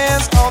the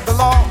hands of the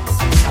law.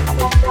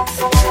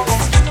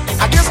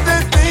 I guess they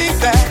think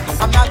that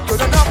I'm not good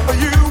enough for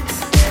you.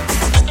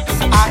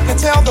 I can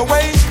tell the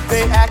way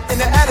they act in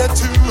their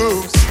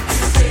attitudes.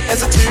 As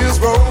the tears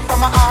roll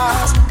from my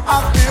eyes, I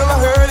feel a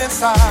hurt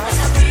inside.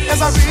 As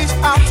I reach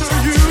out to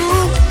you,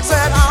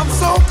 said I'm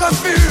so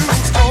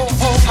confused. Oh,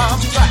 I'm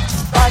trapped.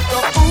 Like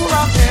a fool,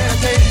 I'm in a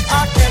cage.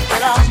 I can't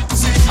get out.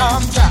 See,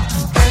 I'm trapped.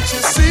 Can't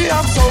you see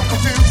I'm so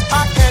confused?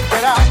 I can't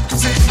get out.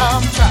 See,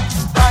 I'm trapped.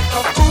 Like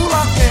a fool,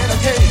 I'm in a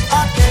cage.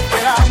 I can't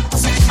get out.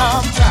 See,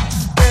 I'm trapped.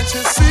 Can't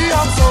you see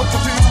I'm so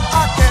confused?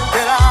 I can't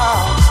get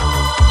out.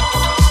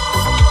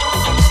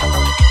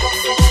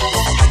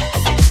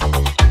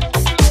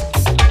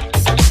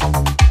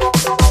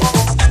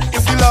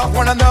 Love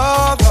one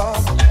another,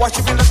 why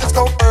should we let this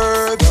go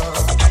further?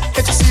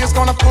 Can't you see it's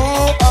gonna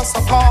pull us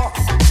apart?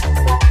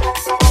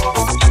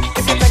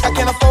 If you think I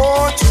can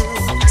afford to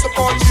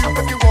support you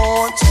if you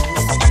want to,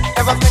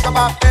 ever think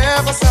about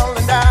ever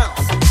settling down?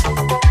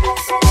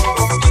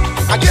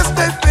 I guess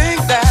they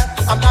think that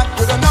I'm not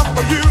good enough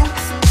for you.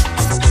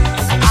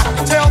 I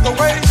can tell the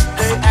way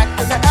they act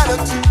and their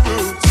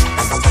attitudes.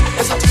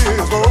 As the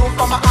tears roll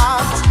from my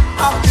eyes,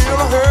 I feel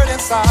a hurt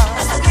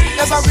inside.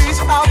 As I reach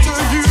out to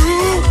you,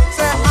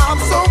 say I'm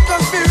so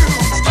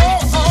confused.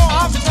 Oh,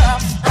 I'm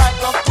trapped. Like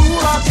a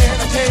fool, I'm in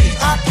a cage.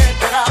 I can't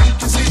get out.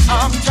 You see,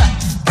 I'm trapped.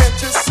 Can't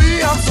you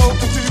see I'm so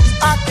confused?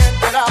 I can't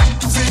get out.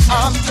 You see,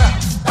 I'm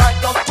trapped. Like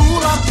a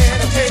fool, I'm in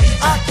a cage.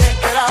 I can't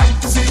get out.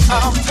 You see,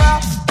 I'm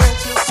trapped. Can't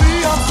you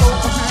see I'm so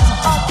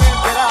confused? I can't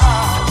get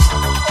out.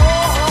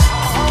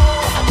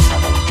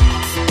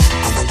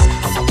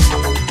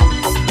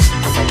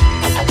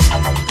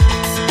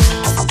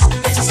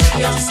 Can't you see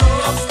I'm so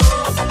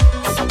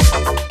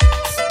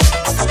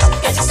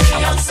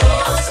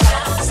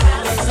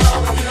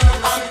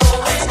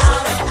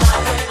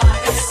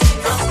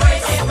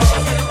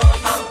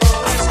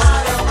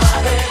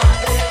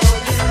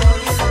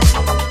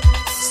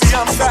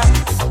I'm trapped.